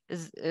that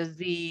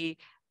the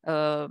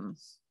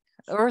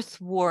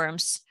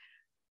earthworms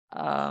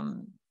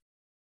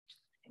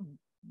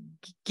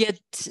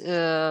get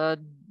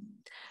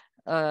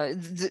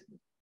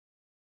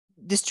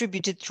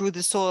distributed through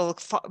the soil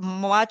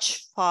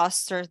much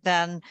faster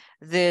than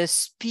the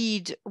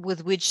speed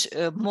with which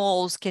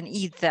moles can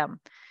eat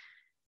them.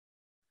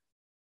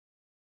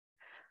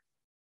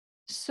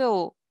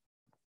 So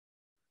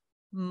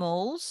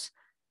moles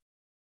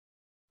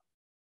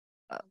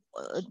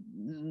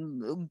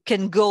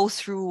can go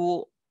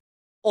through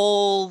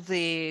all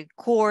the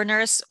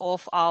corners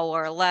of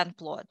our land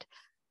plot.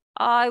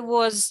 I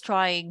was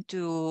trying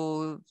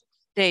to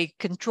take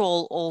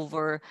control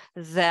over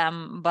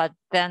them, but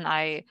then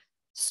I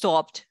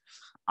stopped.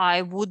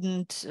 I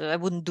wouldn't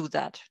do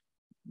that.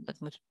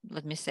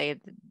 Let me say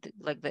it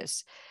like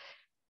this.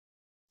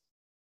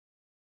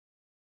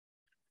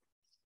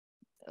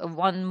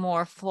 One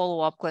more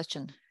follow-up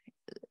question.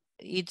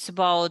 It's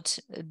about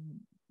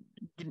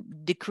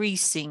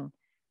decreasing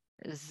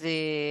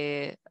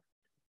the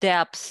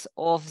depth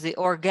of the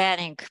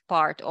organic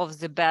part of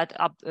the bed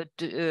up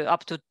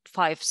to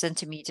 5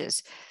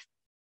 centimeters.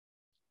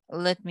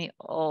 Let me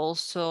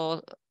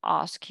also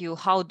ask you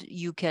how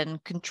you can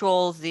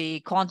control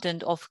the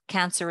content of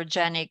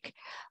cancerogenic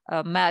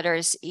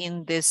matters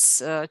in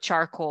this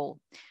charcoal.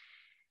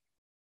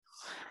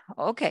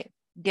 Okay,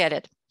 get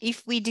it.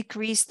 If we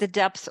decrease the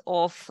depth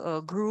of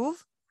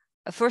groove,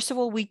 first of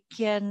all, we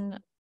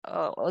can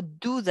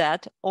do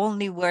that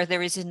only where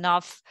there is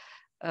enough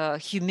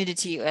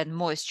humidity and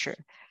moisture.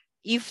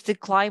 If the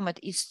climate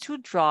is too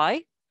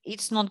dry,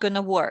 it's not going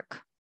to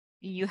work.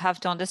 You have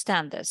to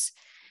understand this.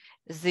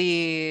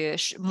 The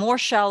more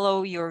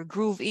shallow your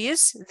groove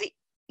is,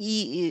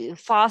 the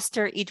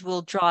faster it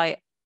will dry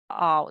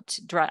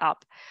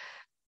up.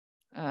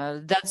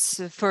 That's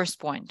the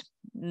first point.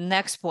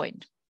 Next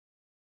point.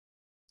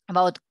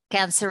 about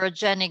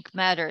cancerogenic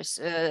matters,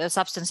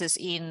 substances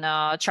in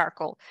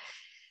charcoal.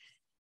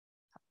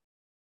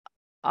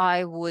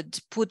 I would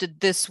put it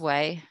this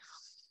way.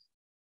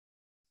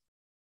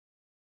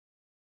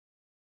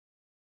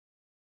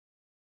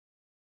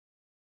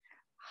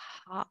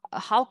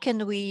 How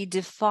can we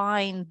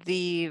define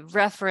the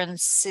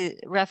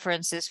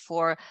references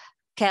for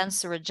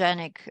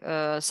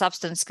cancerogenic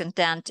substance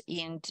content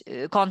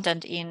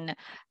in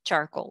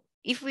charcoal?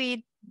 If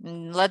we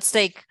let's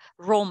take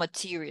raw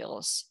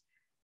materials.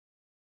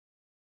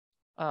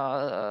 If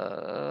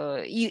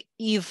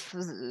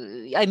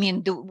I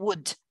mean the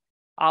wood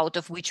out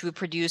of which we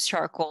produce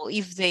charcoal,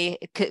 if they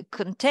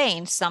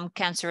contain some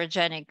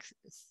cancerogenic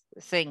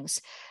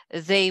things,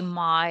 they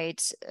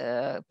might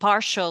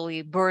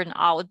partially burn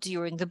out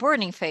during the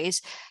burning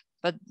phase.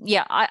 But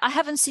yeah, I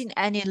haven't seen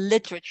any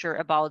literature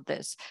about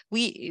this.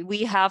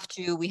 We have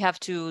to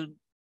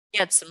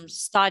get some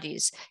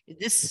studies.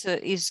 This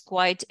is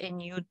quite a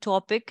new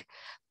topic.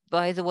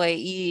 By the way,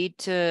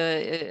 it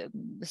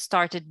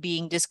started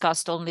being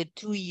discussed only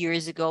 2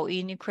 years ago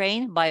in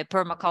Ukraine by a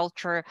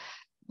permaculture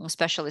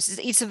specialist.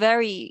 It's a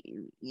very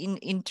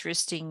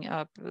interesting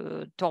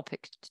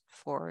topic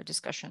for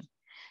discussion.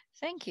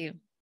 Thank you.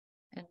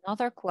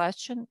 Another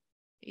question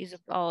is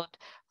about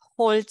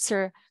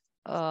Holzer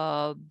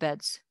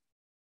beds,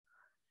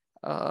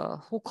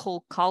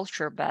 huckel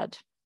culture bed.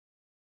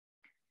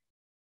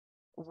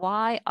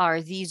 Why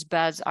are these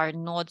beds are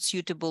not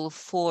suitable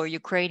for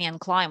Ukrainian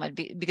climate?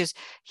 Because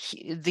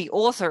the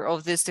author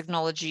of this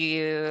technology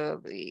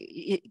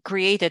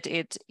created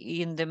it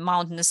in the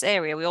mountainous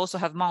area. We also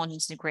have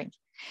mountains in Ukraine.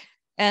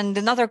 And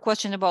another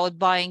question about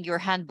buying your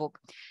handbook.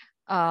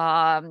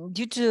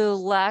 Due to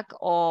lack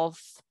of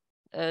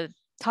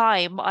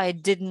time, I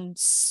didn't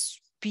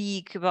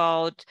speak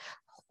about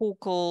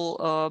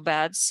huckel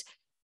beds.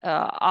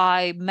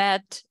 I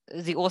met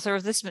the author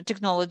of this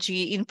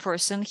technology in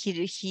person.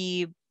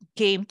 He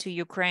came to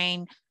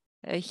Ukraine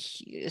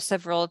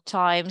several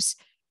times.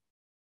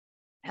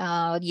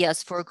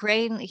 Yes, for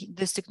Ukraine,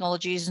 this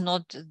technology is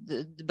not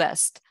the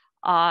best.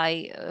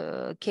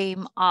 I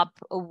came up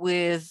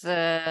with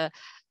a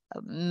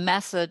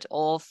method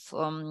of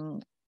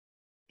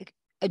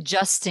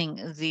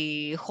adjusting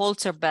the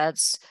halter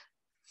beds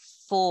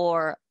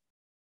for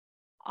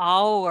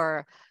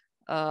our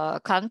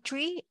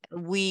country.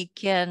 We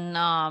can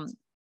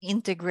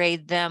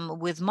integrate them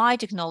with my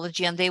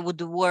technology and they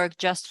would work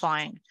just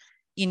fine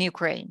in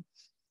Ukraine.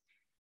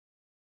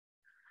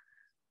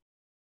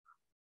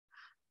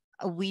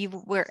 We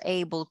were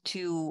able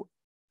to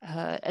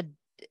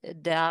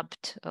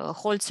adapt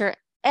Holzer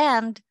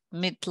and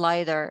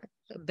Mitleider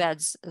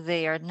beds.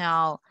 They are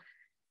now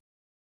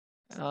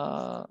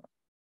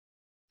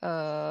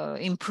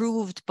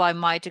improved by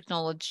my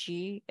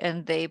technology,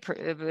 and they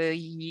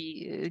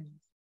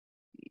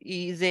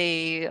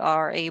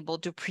are able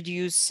to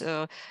produce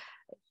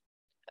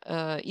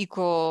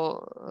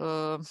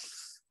eco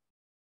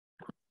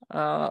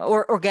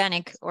or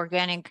organic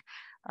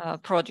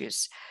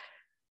produce.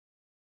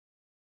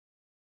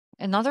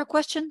 Another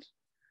question: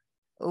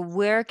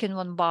 where can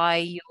one buy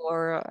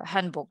your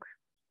handbook?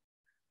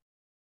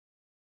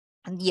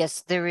 And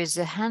yes, there is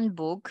a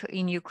handbook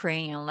in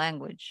Ukrainian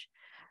language.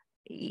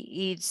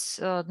 It's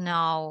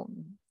now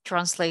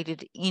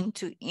translated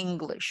into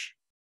English.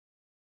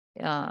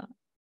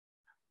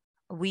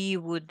 We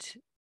would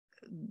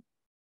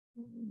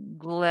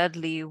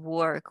gladly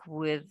work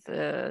with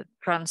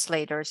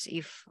translators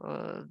if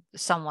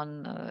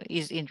someone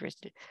is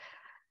interested.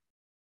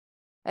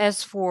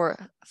 As for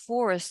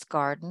forest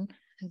garden,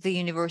 the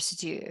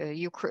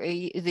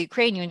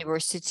Ukrainian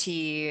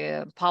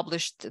university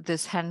published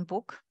this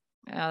handbook.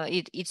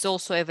 It's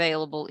also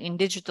available in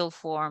digital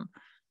form.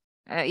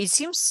 It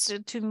seems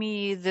to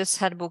me this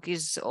handbook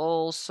is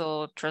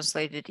also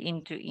translated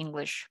into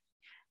English.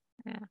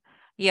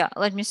 Yeah,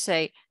 let me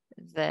say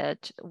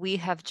that we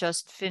have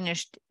just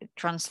finished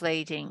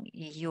translating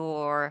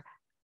your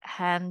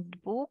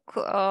handbook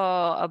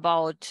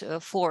about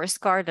forest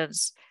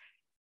gardens,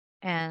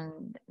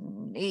 and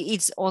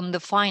it's on the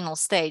final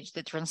stage,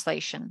 the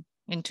translation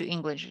into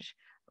English.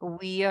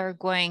 We are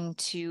going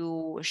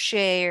to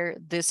share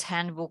this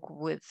handbook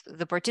with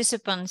the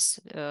participants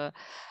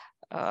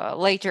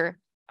later.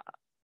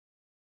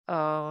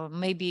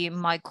 Maybe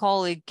my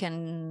colleague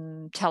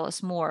can tell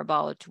us more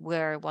about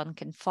where one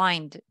can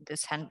find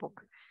this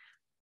handbook.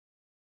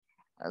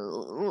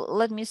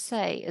 Let me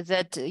say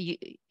that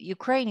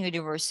Ukraine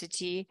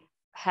University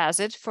has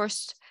it.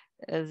 First,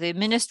 the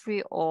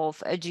Ministry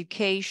of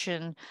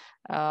Education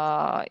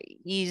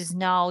is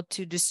now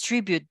to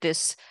distribute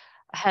this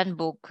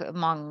handbook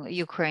among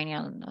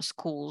Ukrainian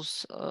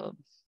schools.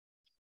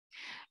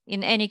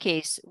 In any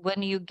case,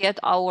 when you get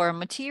our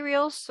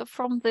materials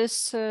from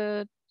this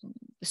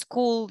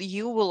school,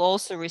 you will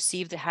also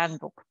receive the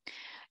handbook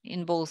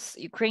in both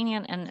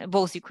Ukrainian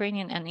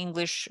and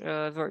English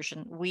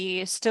version.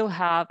 We still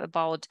have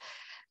about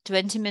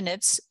 20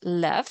 minutes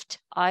left.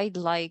 I'd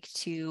like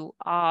to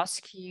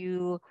ask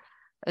you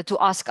to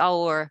ask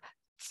our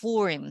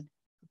foreign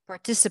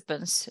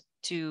participants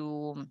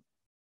to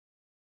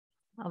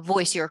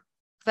voice your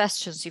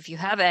questions if you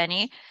have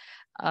any.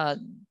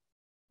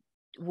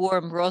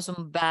 Warm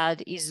Rozum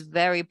Bed is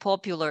very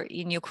popular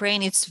in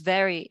Ukraine. It's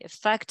very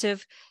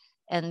effective,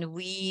 and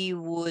we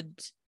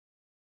would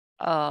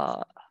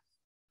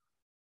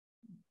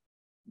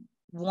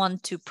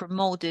want to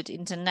promote it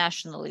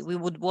internationally. We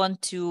would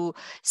want to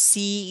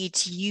see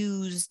it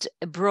used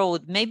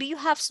abroad. Maybe you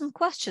have some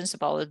questions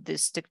about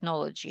this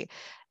technology.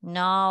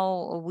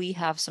 Now we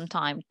have some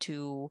time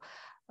to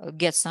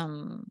get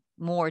some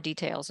more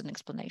details and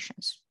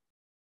explanations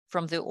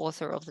from the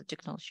author of the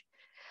technology.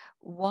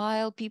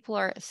 While people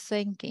are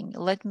thinking,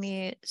 let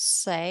me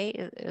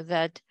say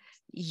that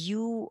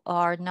you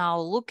are now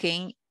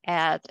looking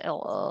at a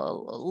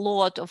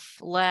lot of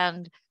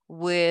land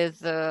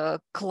with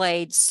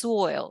clayed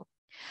soil.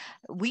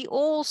 We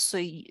also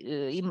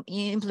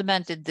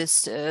implemented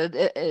this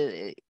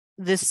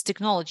this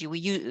technology.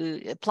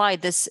 We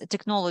applied this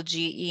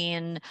technology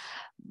in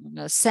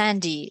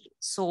sandy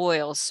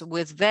soils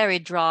with very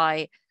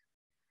dry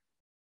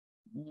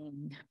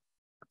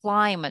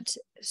climate.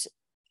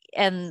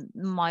 And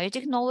my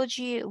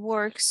technology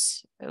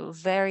works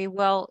very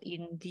well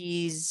in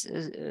these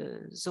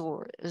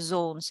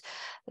zones.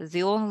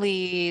 The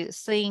only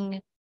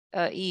thing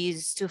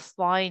is to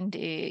find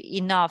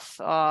enough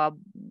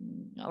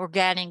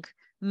organic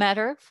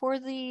matter for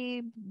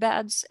the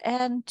beds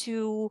and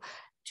to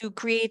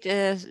create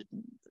the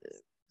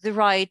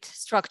right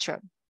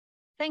structure.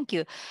 Thank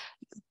you.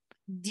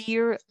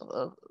 Dear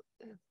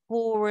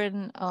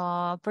foreign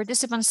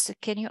participants,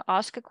 can you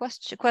ask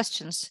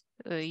questions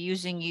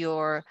using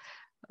your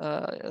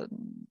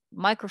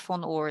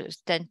microphone or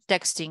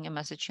texting a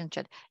message in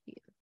chat?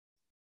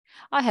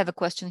 I have a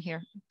question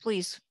here,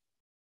 please.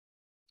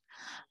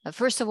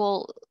 First of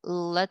all,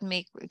 let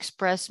me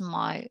express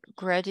my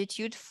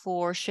gratitude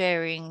for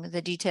sharing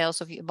the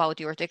details about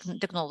your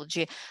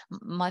technology.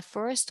 My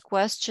first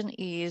question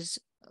is,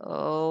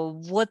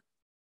 what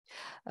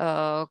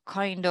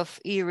kind of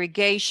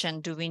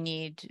irrigation do we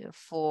need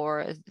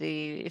for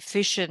the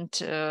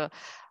efficient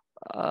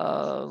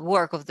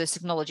work of this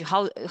technology?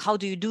 How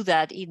do you do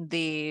that in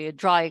the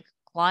dry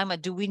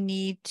climate? Do we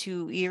need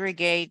to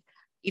irrigate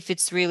if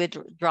it's really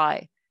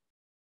dry?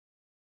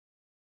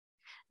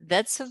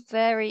 That's a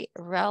very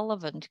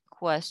relevant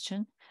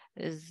question.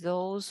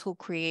 Those who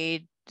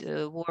create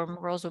Warm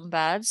Rozum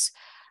Beds,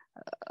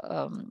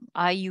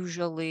 I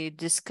usually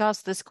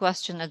discuss this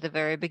question at the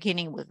very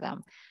beginning with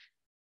them.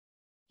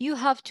 You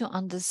have to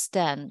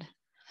understand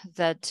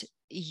that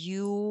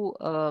you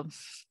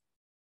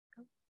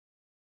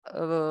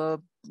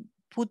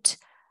put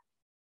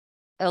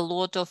a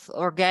lot of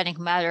organic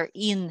matter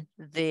in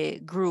the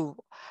groove.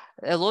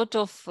 A lot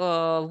of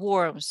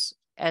worms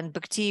and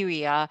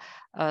bacteria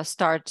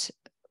start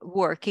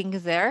working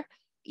there.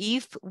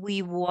 If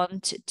we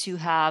want to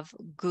have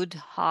good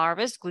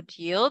harvest, good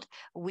yield,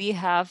 we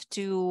have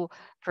to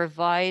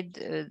provide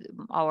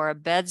our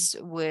beds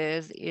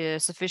with a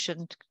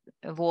sufficient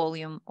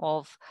volume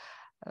of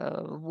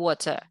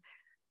water.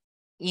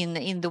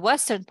 In the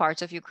western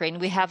parts of Ukraine,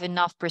 we have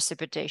enough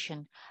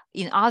precipitation.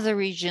 In other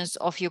regions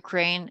of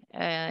Ukraine,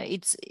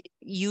 it's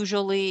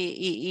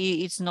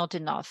usually not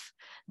enough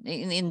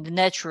in the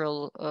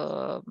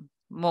natural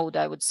mode,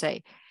 I would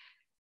say.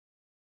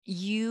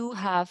 You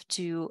have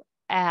to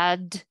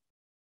add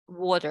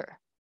water.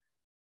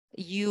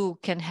 You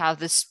can have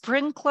the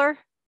sprinkler.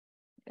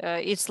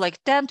 It's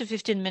like 10 to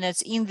 15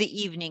 minutes in the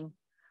evening.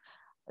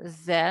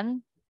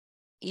 Then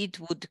it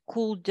would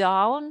cool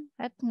down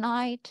at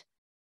night.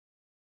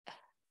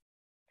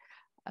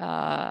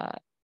 Of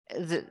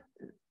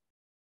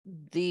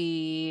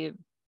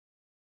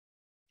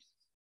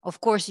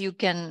course, you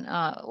can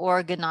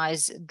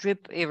organize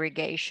drip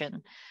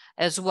irrigation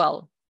as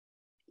well.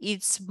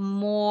 It's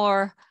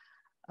more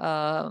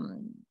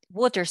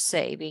water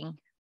saving,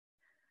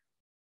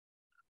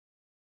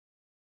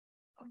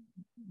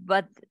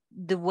 but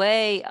the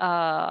way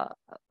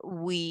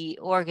we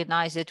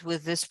organize it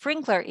with the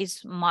sprinkler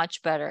is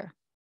much better.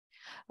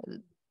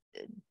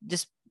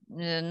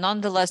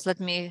 Nonetheless, let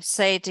me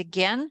say it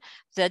again,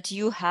 that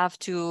you have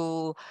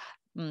to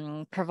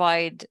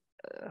provide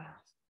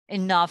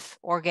enough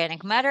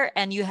organic matter,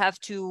 and you have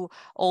to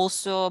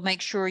also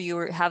make sure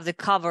you have the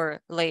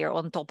cover layer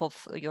on top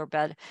of your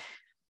bed.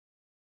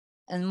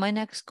 And my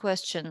next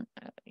question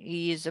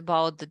is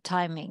about the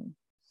timing.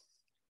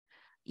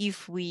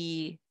 If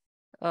we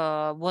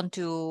want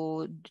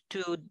to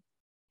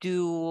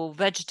do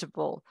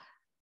vegetable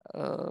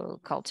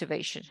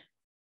cultivation,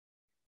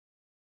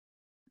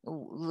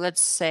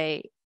 let's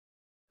say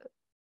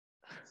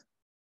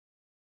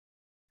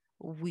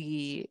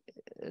we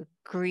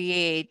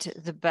create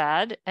the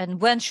bed,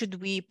 and when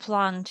should we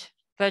plant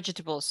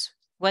vegetables?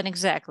 When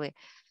exactly?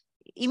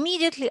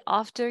 Immediately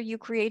after you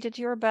created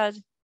your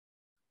bed?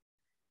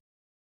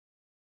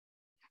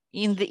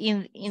 In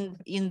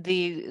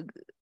the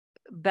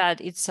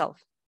bed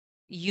itself,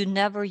 you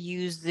never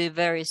use the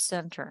very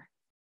center.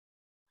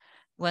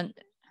 When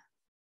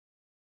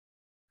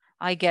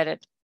I get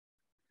it,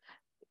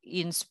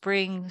 in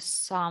spring,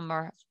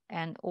 summer,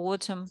 and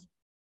autumn,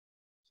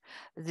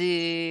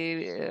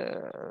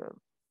 The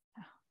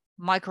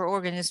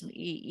microorganisms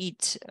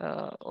eat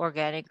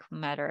organic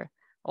matter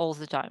all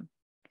the time.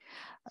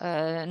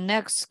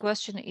 Next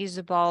question is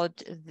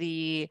about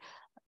the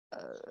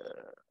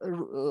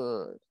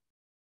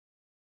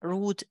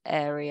root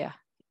area.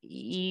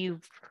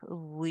 If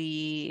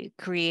we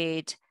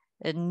create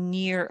a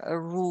near a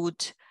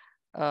root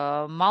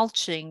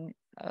mulching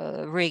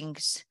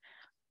rings,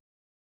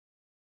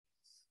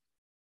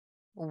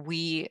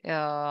 we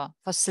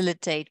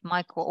facilitate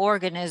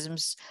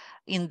microorganisms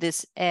in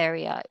this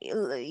area,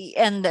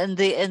 and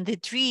the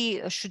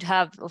tree should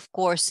have, of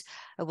course,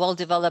 a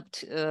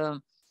well-developed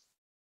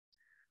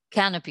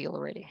canopy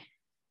already.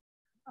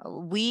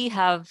 We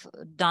have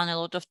done a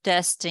lot of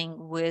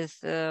testing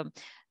with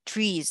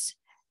trees,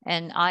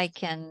 and I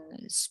can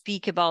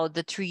speak about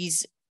the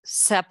trees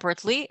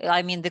separately.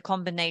 I mean, the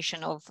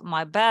combination of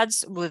my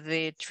beds with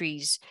the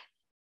trees.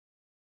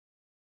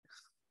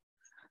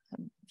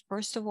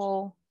 First of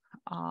all,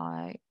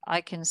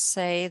 I can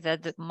say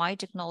that my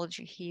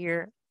technology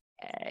here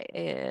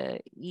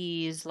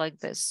is like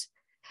this.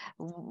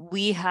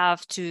 We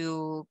have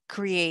to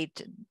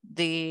create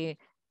the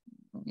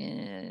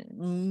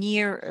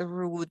near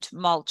root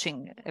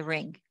mulching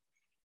ring.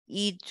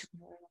 It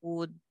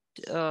would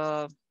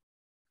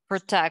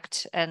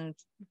protect and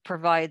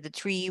provide the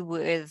tree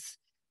with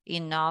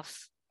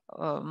enough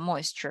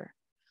moisture.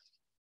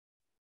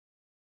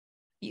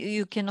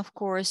 You can, of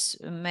course,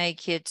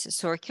 make it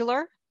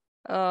circular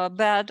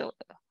bed,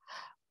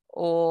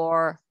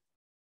 or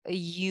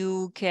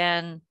you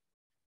can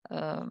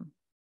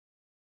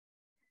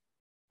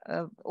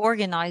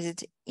organize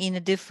it in a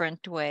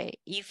different way.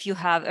 If you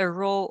have a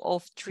row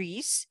of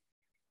trees,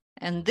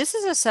 and this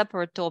is a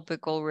separate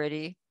topic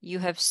already, you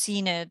have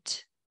seen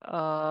it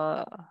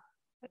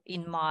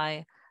in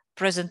my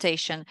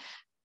presentation,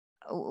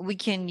 we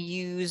can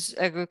use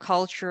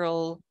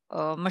agricultural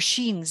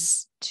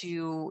machines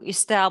to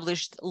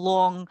establish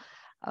long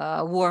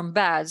warm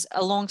beds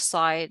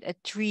alongside a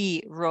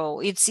tree row.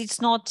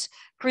 It's not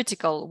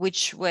critical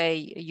which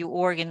way you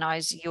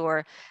organize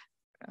your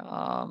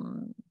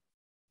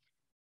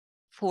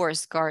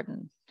forest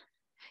garden.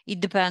 It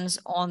depends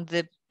on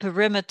the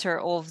perimeter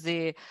of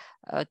the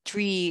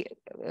tree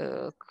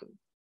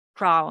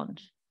crown.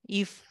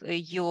 If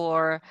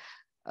your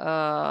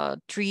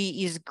tree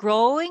is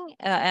growing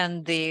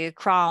and the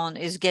crown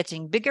is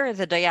getting bigger,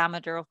 the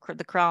diameter of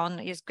the crown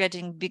is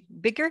getting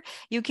bigger,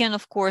 you can,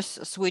 of course,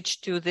 switch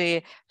to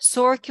the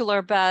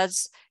circular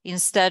beds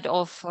instead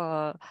of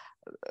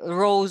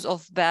rows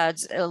of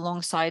beds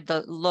alongside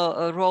the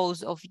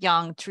rows of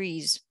young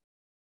trees.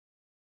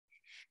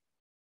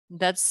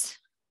 That's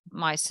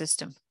my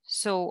system.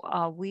 So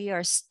we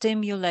are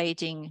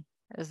stimulating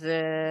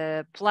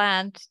the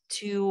plant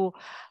to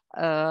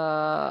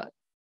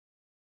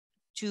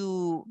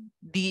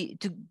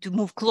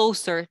move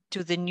closer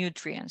to the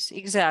nutrients.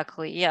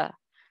 Exactly, yeah.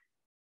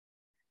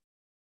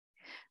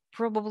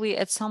 Probably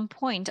at some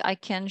point I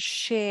can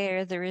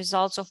share the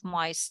results of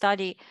my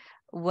study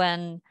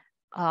when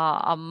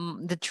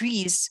the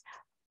trees,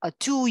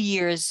 2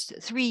 years,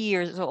 3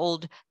 years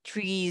old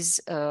trees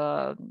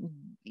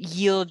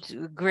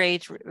yield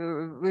great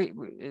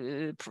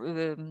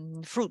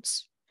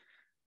fruits.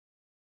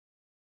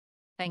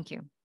 Thank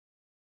you.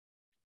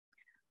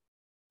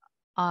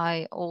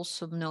 I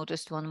also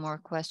noticed one more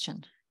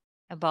question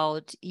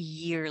about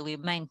yearly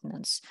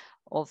maintenance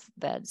of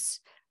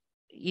beds.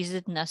 Is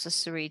it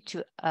necessary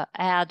to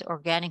add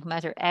organic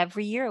matter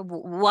every year?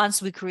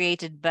 Once we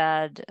created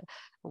bed,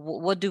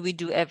 what do we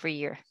do every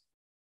year?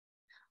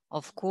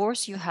 Of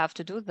course, you have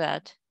to do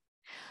that,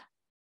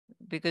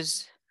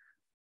 because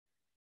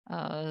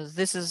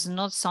this is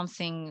not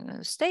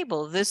something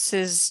stable. This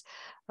is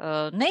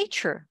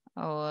nature.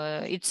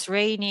 It's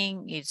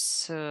raining,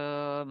 it's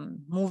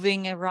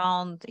moving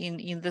around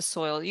in the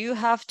soil. You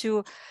have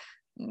to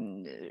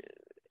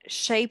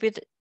shape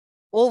it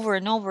over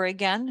and over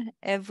again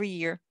every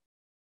year.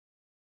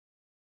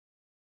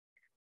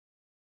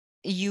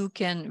 You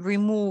can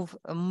remove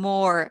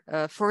more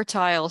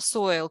fertile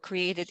soil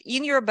created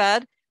in your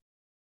bed.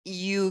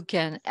 You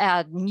can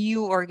add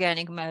new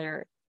organic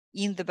matter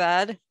in the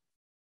bed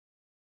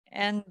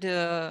and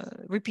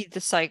repeat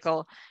the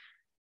cycle.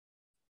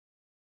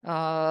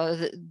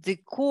 The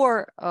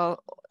core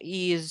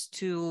is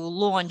to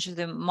launch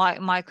the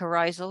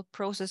mycorrhizal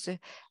process,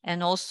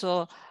 and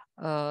also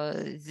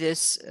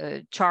this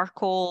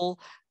charcoal.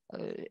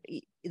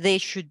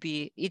 It should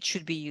be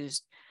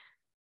used.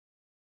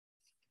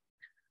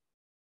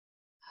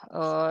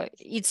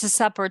 It's a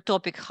separate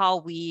topic how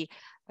we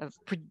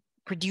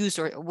produce,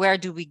 or where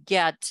do we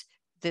get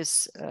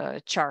this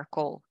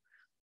charcoal.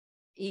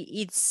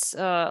 It's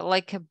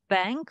like a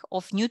bank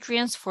of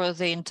nutrients for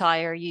the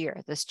entire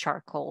year, this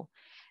charcoal.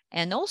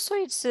 And also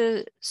it's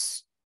a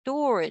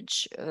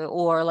storage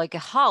or like a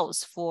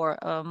house for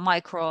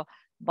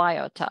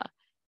microbiota.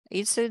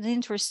 It's an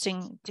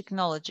interesting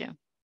technology.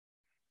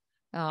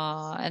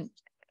 And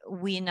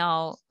we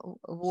now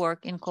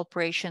work in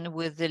cooperation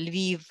with the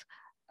Lviv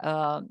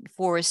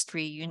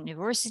Forestry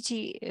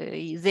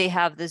University. They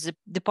have this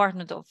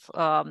Department of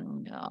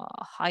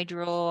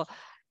Hydro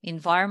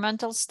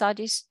Environmental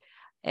Studies,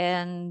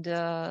 and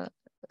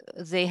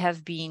they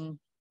have been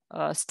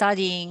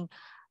studying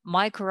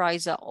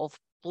mycorrhiza of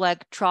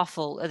black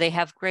truffle. They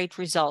have great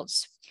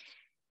results,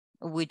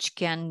 which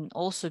can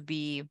also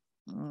be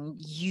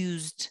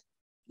used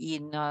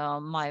in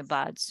my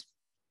beds.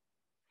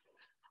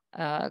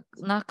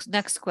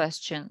 Next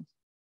question.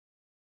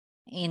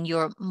 In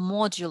your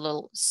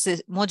modular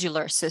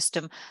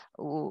system,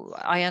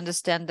 I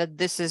understand that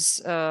this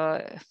is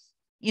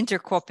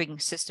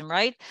intercropping system,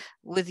 right?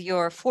 With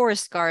your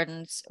forest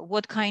gardens,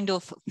 what kind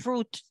of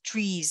fruit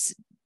trees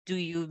do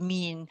you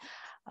mean?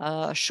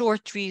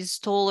 Short trees,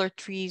 taller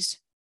trees?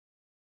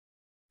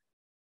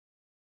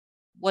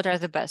 What are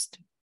the best?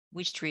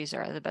 Which trees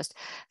are the best?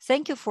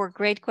 Thank you for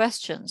great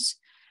questions.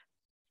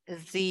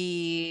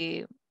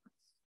 The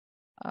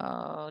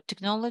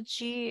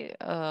technology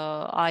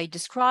I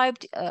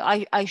described,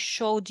 I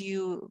showed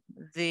you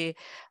the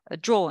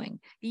drawing.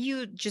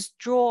 You just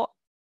draw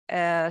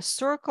a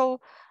circle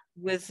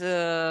with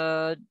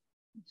a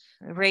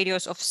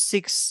radius of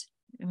 6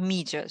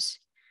 meters.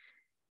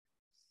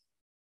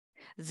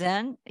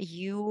 Then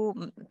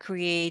you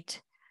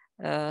create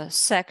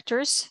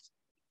sectors,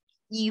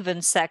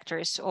 even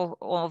sectors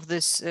of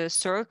this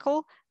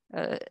circle.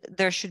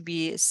 There should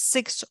be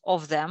 6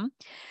 of them.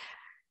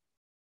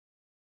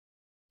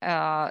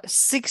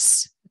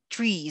 6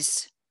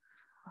 trees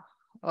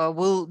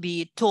will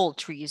be tall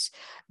trees.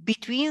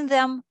 Between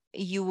them,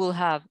 you will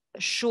have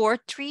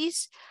short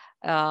trees.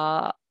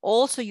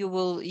 Also, you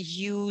will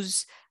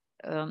use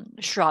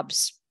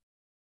shrubs.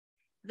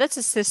 That's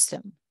a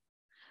system.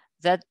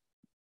 That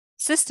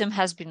system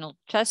has been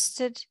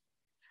tested.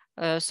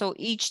 So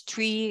each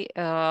tree,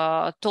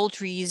 tall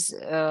trees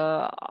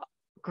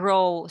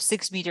grow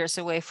 6 meters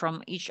away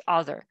from each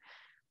other.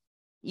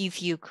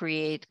 If you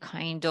create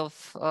kind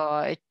of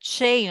a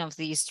chain of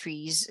these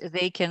trees,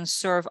 they can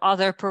serve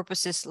other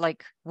purposes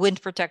like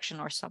wind protection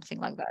or something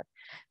like that.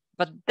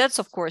 But that's,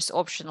 of course,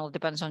 optional,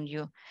 depends on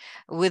you.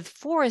 With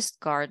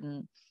forest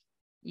garden,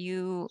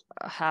 you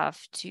have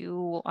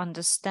to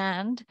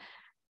understand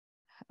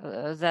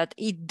that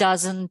it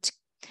doesn't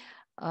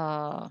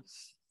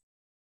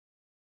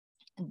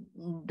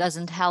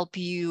help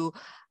you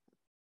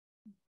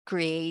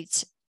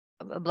create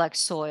a black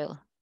soil.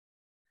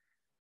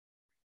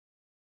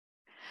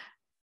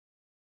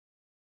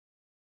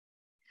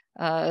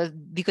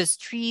 Because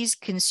trees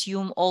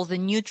consume all the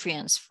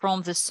nutrients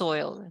from the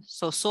soil.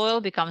 So soil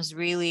becomes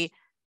really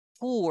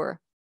poor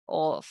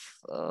of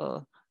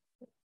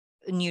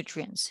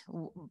nutrients,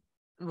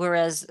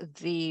 whereas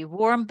the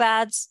warm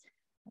beds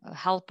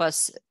help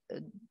us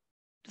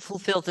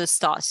fulfill this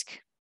task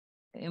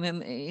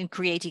in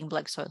creating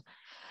black soil.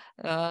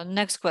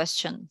 Next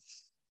question.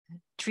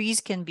 Trees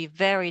can be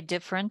very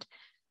different.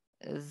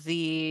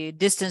 The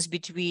distance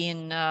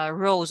between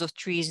rows of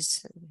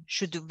trees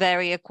should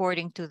vary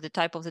according to the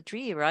type of the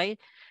tree, right?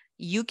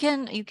 You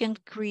can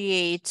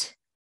create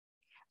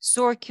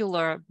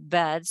circular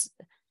beds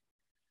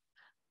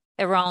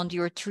around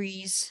your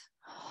trees,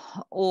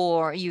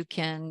 or you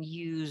can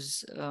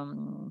use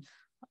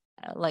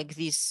like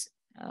these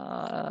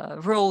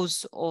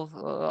rows of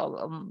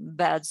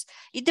beds.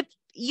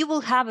 You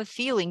will have a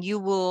feeling, you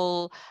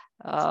will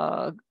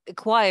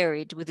acquire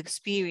it with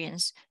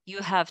experience.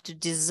 You have to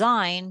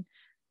design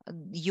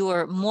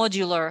your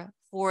modular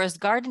forest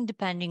garden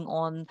depending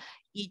on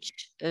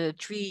each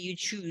tree you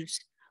choose.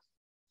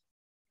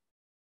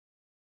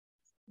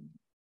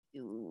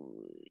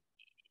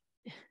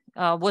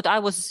 What I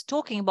was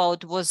talking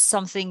about was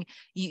something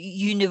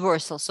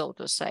universal, so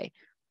to say,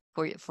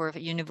 for a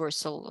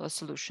universal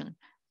solution.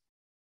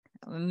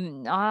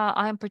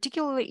 I'm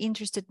particularly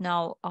interested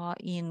now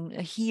in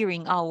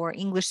hearing our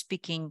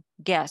English-speaking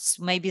guests.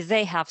 Maybe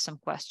they have some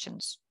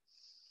questions.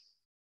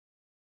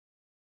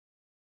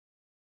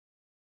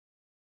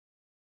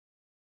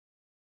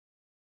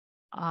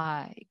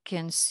 I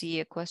can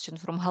see a question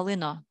from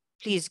Halina.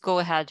 Please go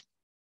ahead.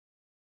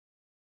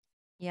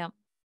 Yeah,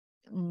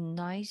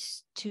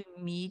 nice to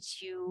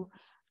meet you.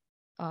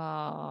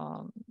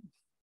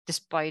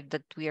 Despite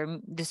the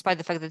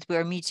fact that we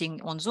are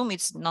meeting on Zoom,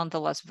 it's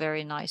nonetheless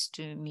very nice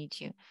to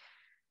meet you.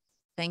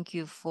 Thank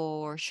you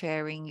for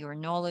sharing your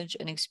knowledge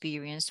and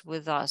experience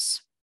with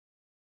us.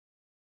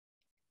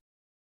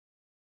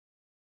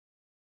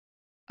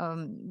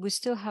 We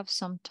still have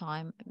some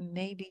time.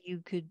 Maybe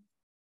you could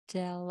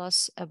tell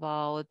us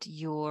about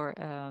your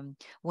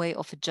way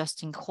of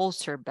adjusting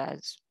holster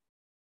beds.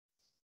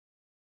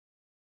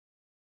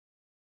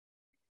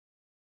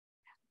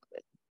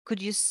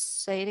 Could you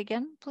say it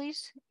again,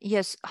 please?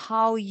 Yes,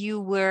 how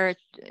you were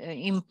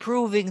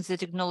improving the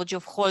technology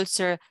of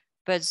holster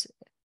beds.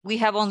 We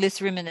have only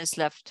 3 minutes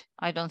left.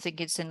 I don't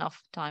think it's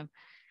enough time.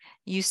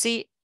 You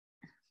see,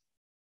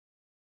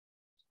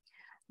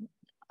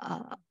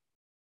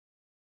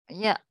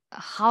 yeah,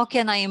 how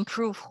can I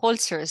improve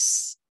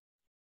holsters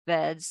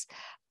beds?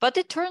 But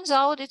it turns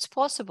out it's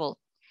possible.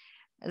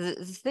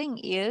 The thing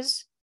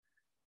is,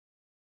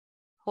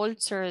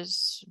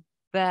 Holzer's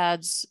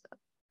beds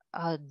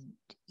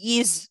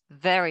is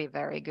very,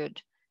 very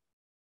good,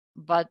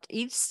 but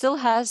it still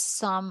has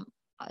some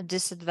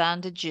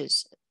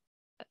disadvantages,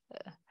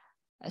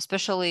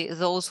 especially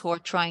those who are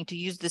trying to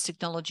use this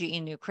technology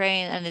in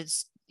Ukraine, and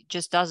it's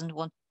just doesn't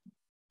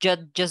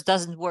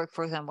work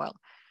for them well.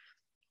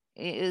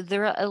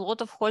 There are a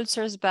lot of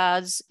Holzer's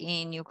beds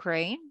in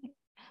Ukraine,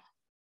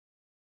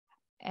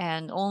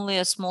 and only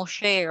a small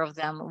share of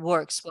them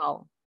works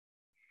well.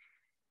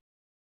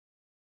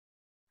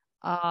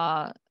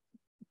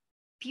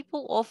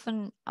 People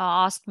often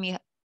ask me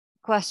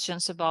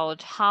questions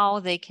about how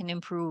they can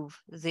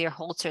improve their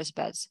Holzer's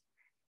beds.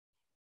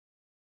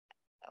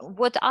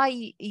 What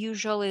I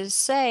usually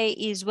say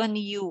is when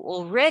you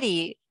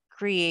already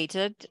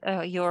created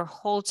your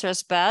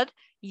Holzer's bed,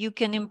 you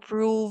can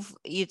improve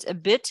it a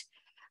bit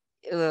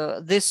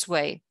this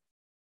way.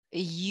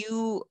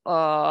 You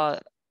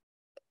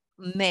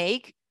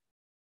make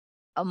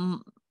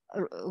Warm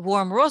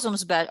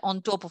Rozum's bed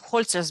on top of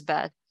Holzer's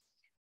bed.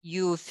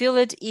 You fill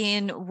it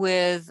in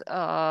with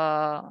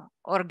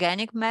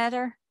organic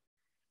matter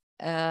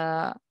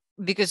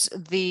because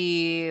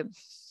the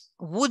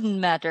wooden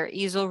matter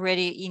is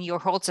already in your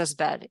Holzer's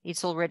bed.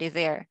 It's already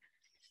there.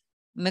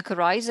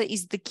 Mycorrhiza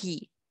is the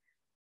key.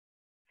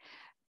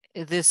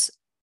 This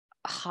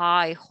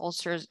high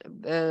Holzer's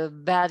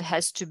bed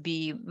has to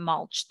be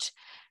mulched.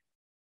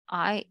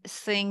 I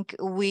think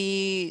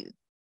we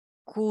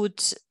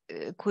could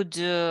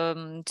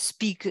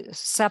speak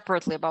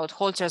separately about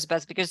Holzer's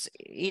beds because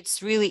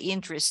it's really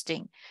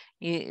interesting,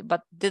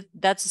 but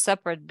that's a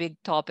separate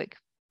big topic.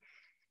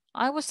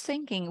 I was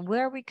thinking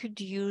where we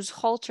could use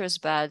Holzer's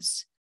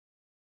beds.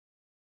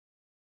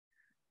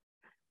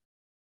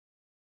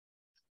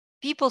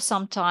 People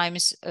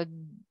sometimes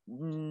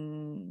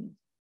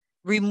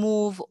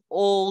remove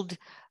old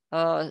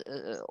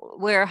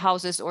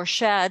warehouses or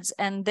sheds,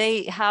 and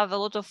they have a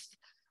lot of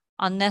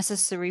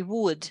unnecessary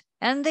wood,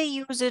 and they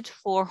use it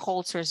for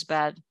Holzer's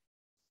bed.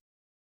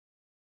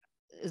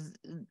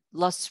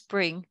 Last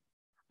spring,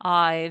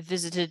 I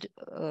visited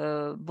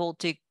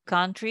Baltic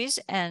countries,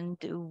 and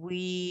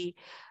my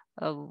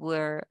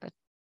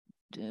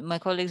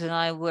colleagues and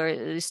I were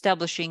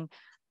establishing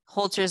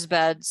Holzer's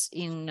beds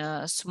in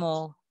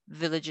small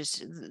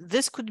villages.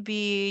 This could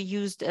be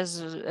used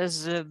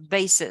as a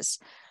basis.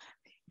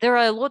 There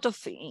are a lot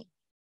of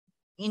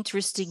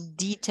interesting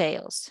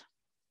details.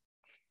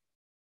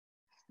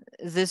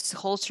 This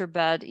Holzer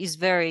bed is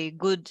very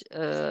good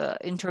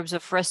in terms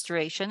of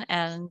restoration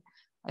and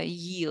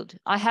yield.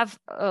 I have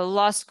a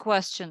last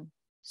question.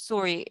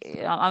 Sorry,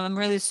 I'm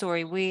really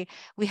sorry. We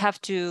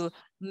have to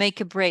make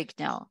a break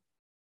now.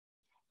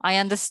 I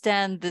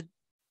understand that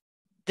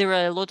there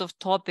are a lot of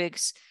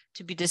topics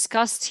to be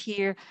discussed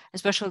here,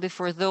 especially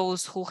for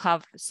those who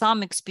have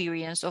some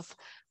experience of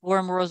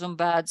Warm Rozum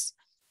beds.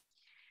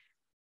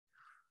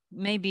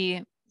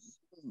 Maybe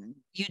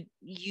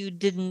you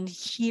didn't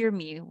hear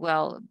me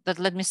well, but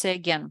let me say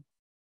again.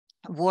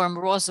 Warm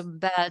Rozum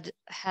bed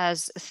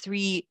has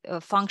three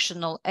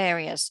functional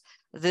areas.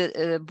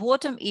 The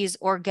bottom is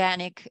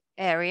organic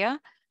area,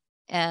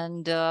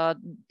 and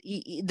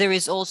there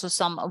is also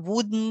some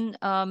wooden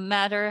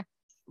matter,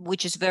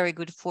 which is very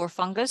good for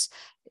fungus.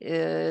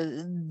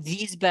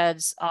 These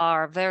beds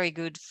are very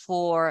good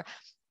for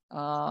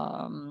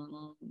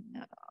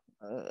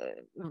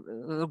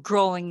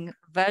growing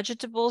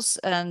vegetables,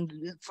 and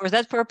for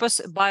that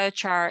purpose,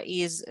 biochar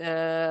is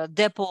a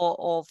depot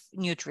of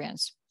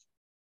nutrients.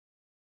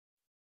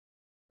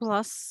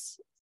 Plus,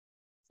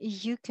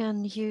 you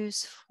can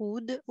use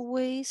food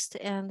waste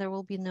and there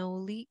will be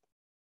no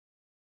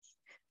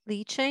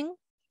leaching.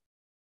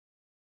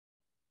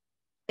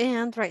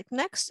 And right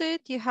next to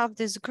it, you have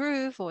this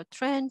groove or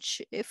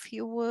trench, if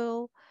you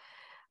will.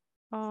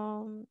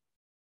 And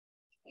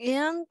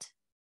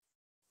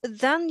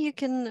then you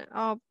can,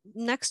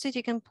 next to it,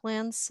 you can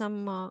plant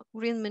some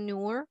green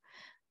manure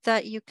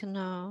that you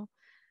can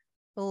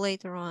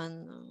later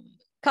on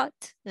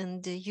cut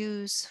and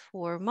use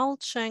for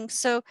mulching.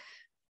 So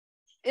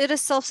it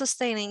is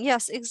self-sustaining.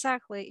 Yes,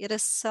 exactly. It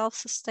is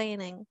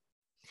self-sustaining.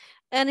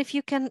 And if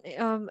you can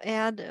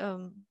add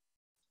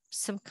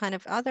some kind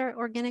of other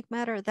organic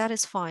matter, that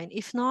is fine.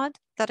 If not,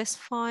 that is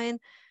fine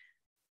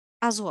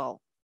as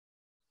well.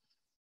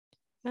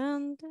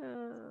 And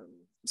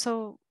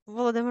so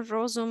Volodymyr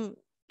Rozum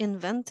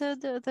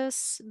invented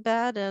this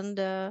bed,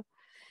 and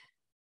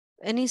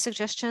any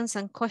suggestions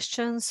and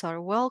questions are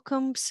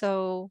welcome.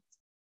 So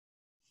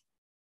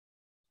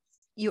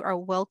you are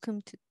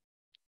welcome to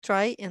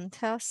try and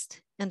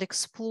test and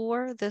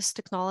explore this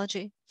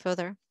technology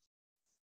further.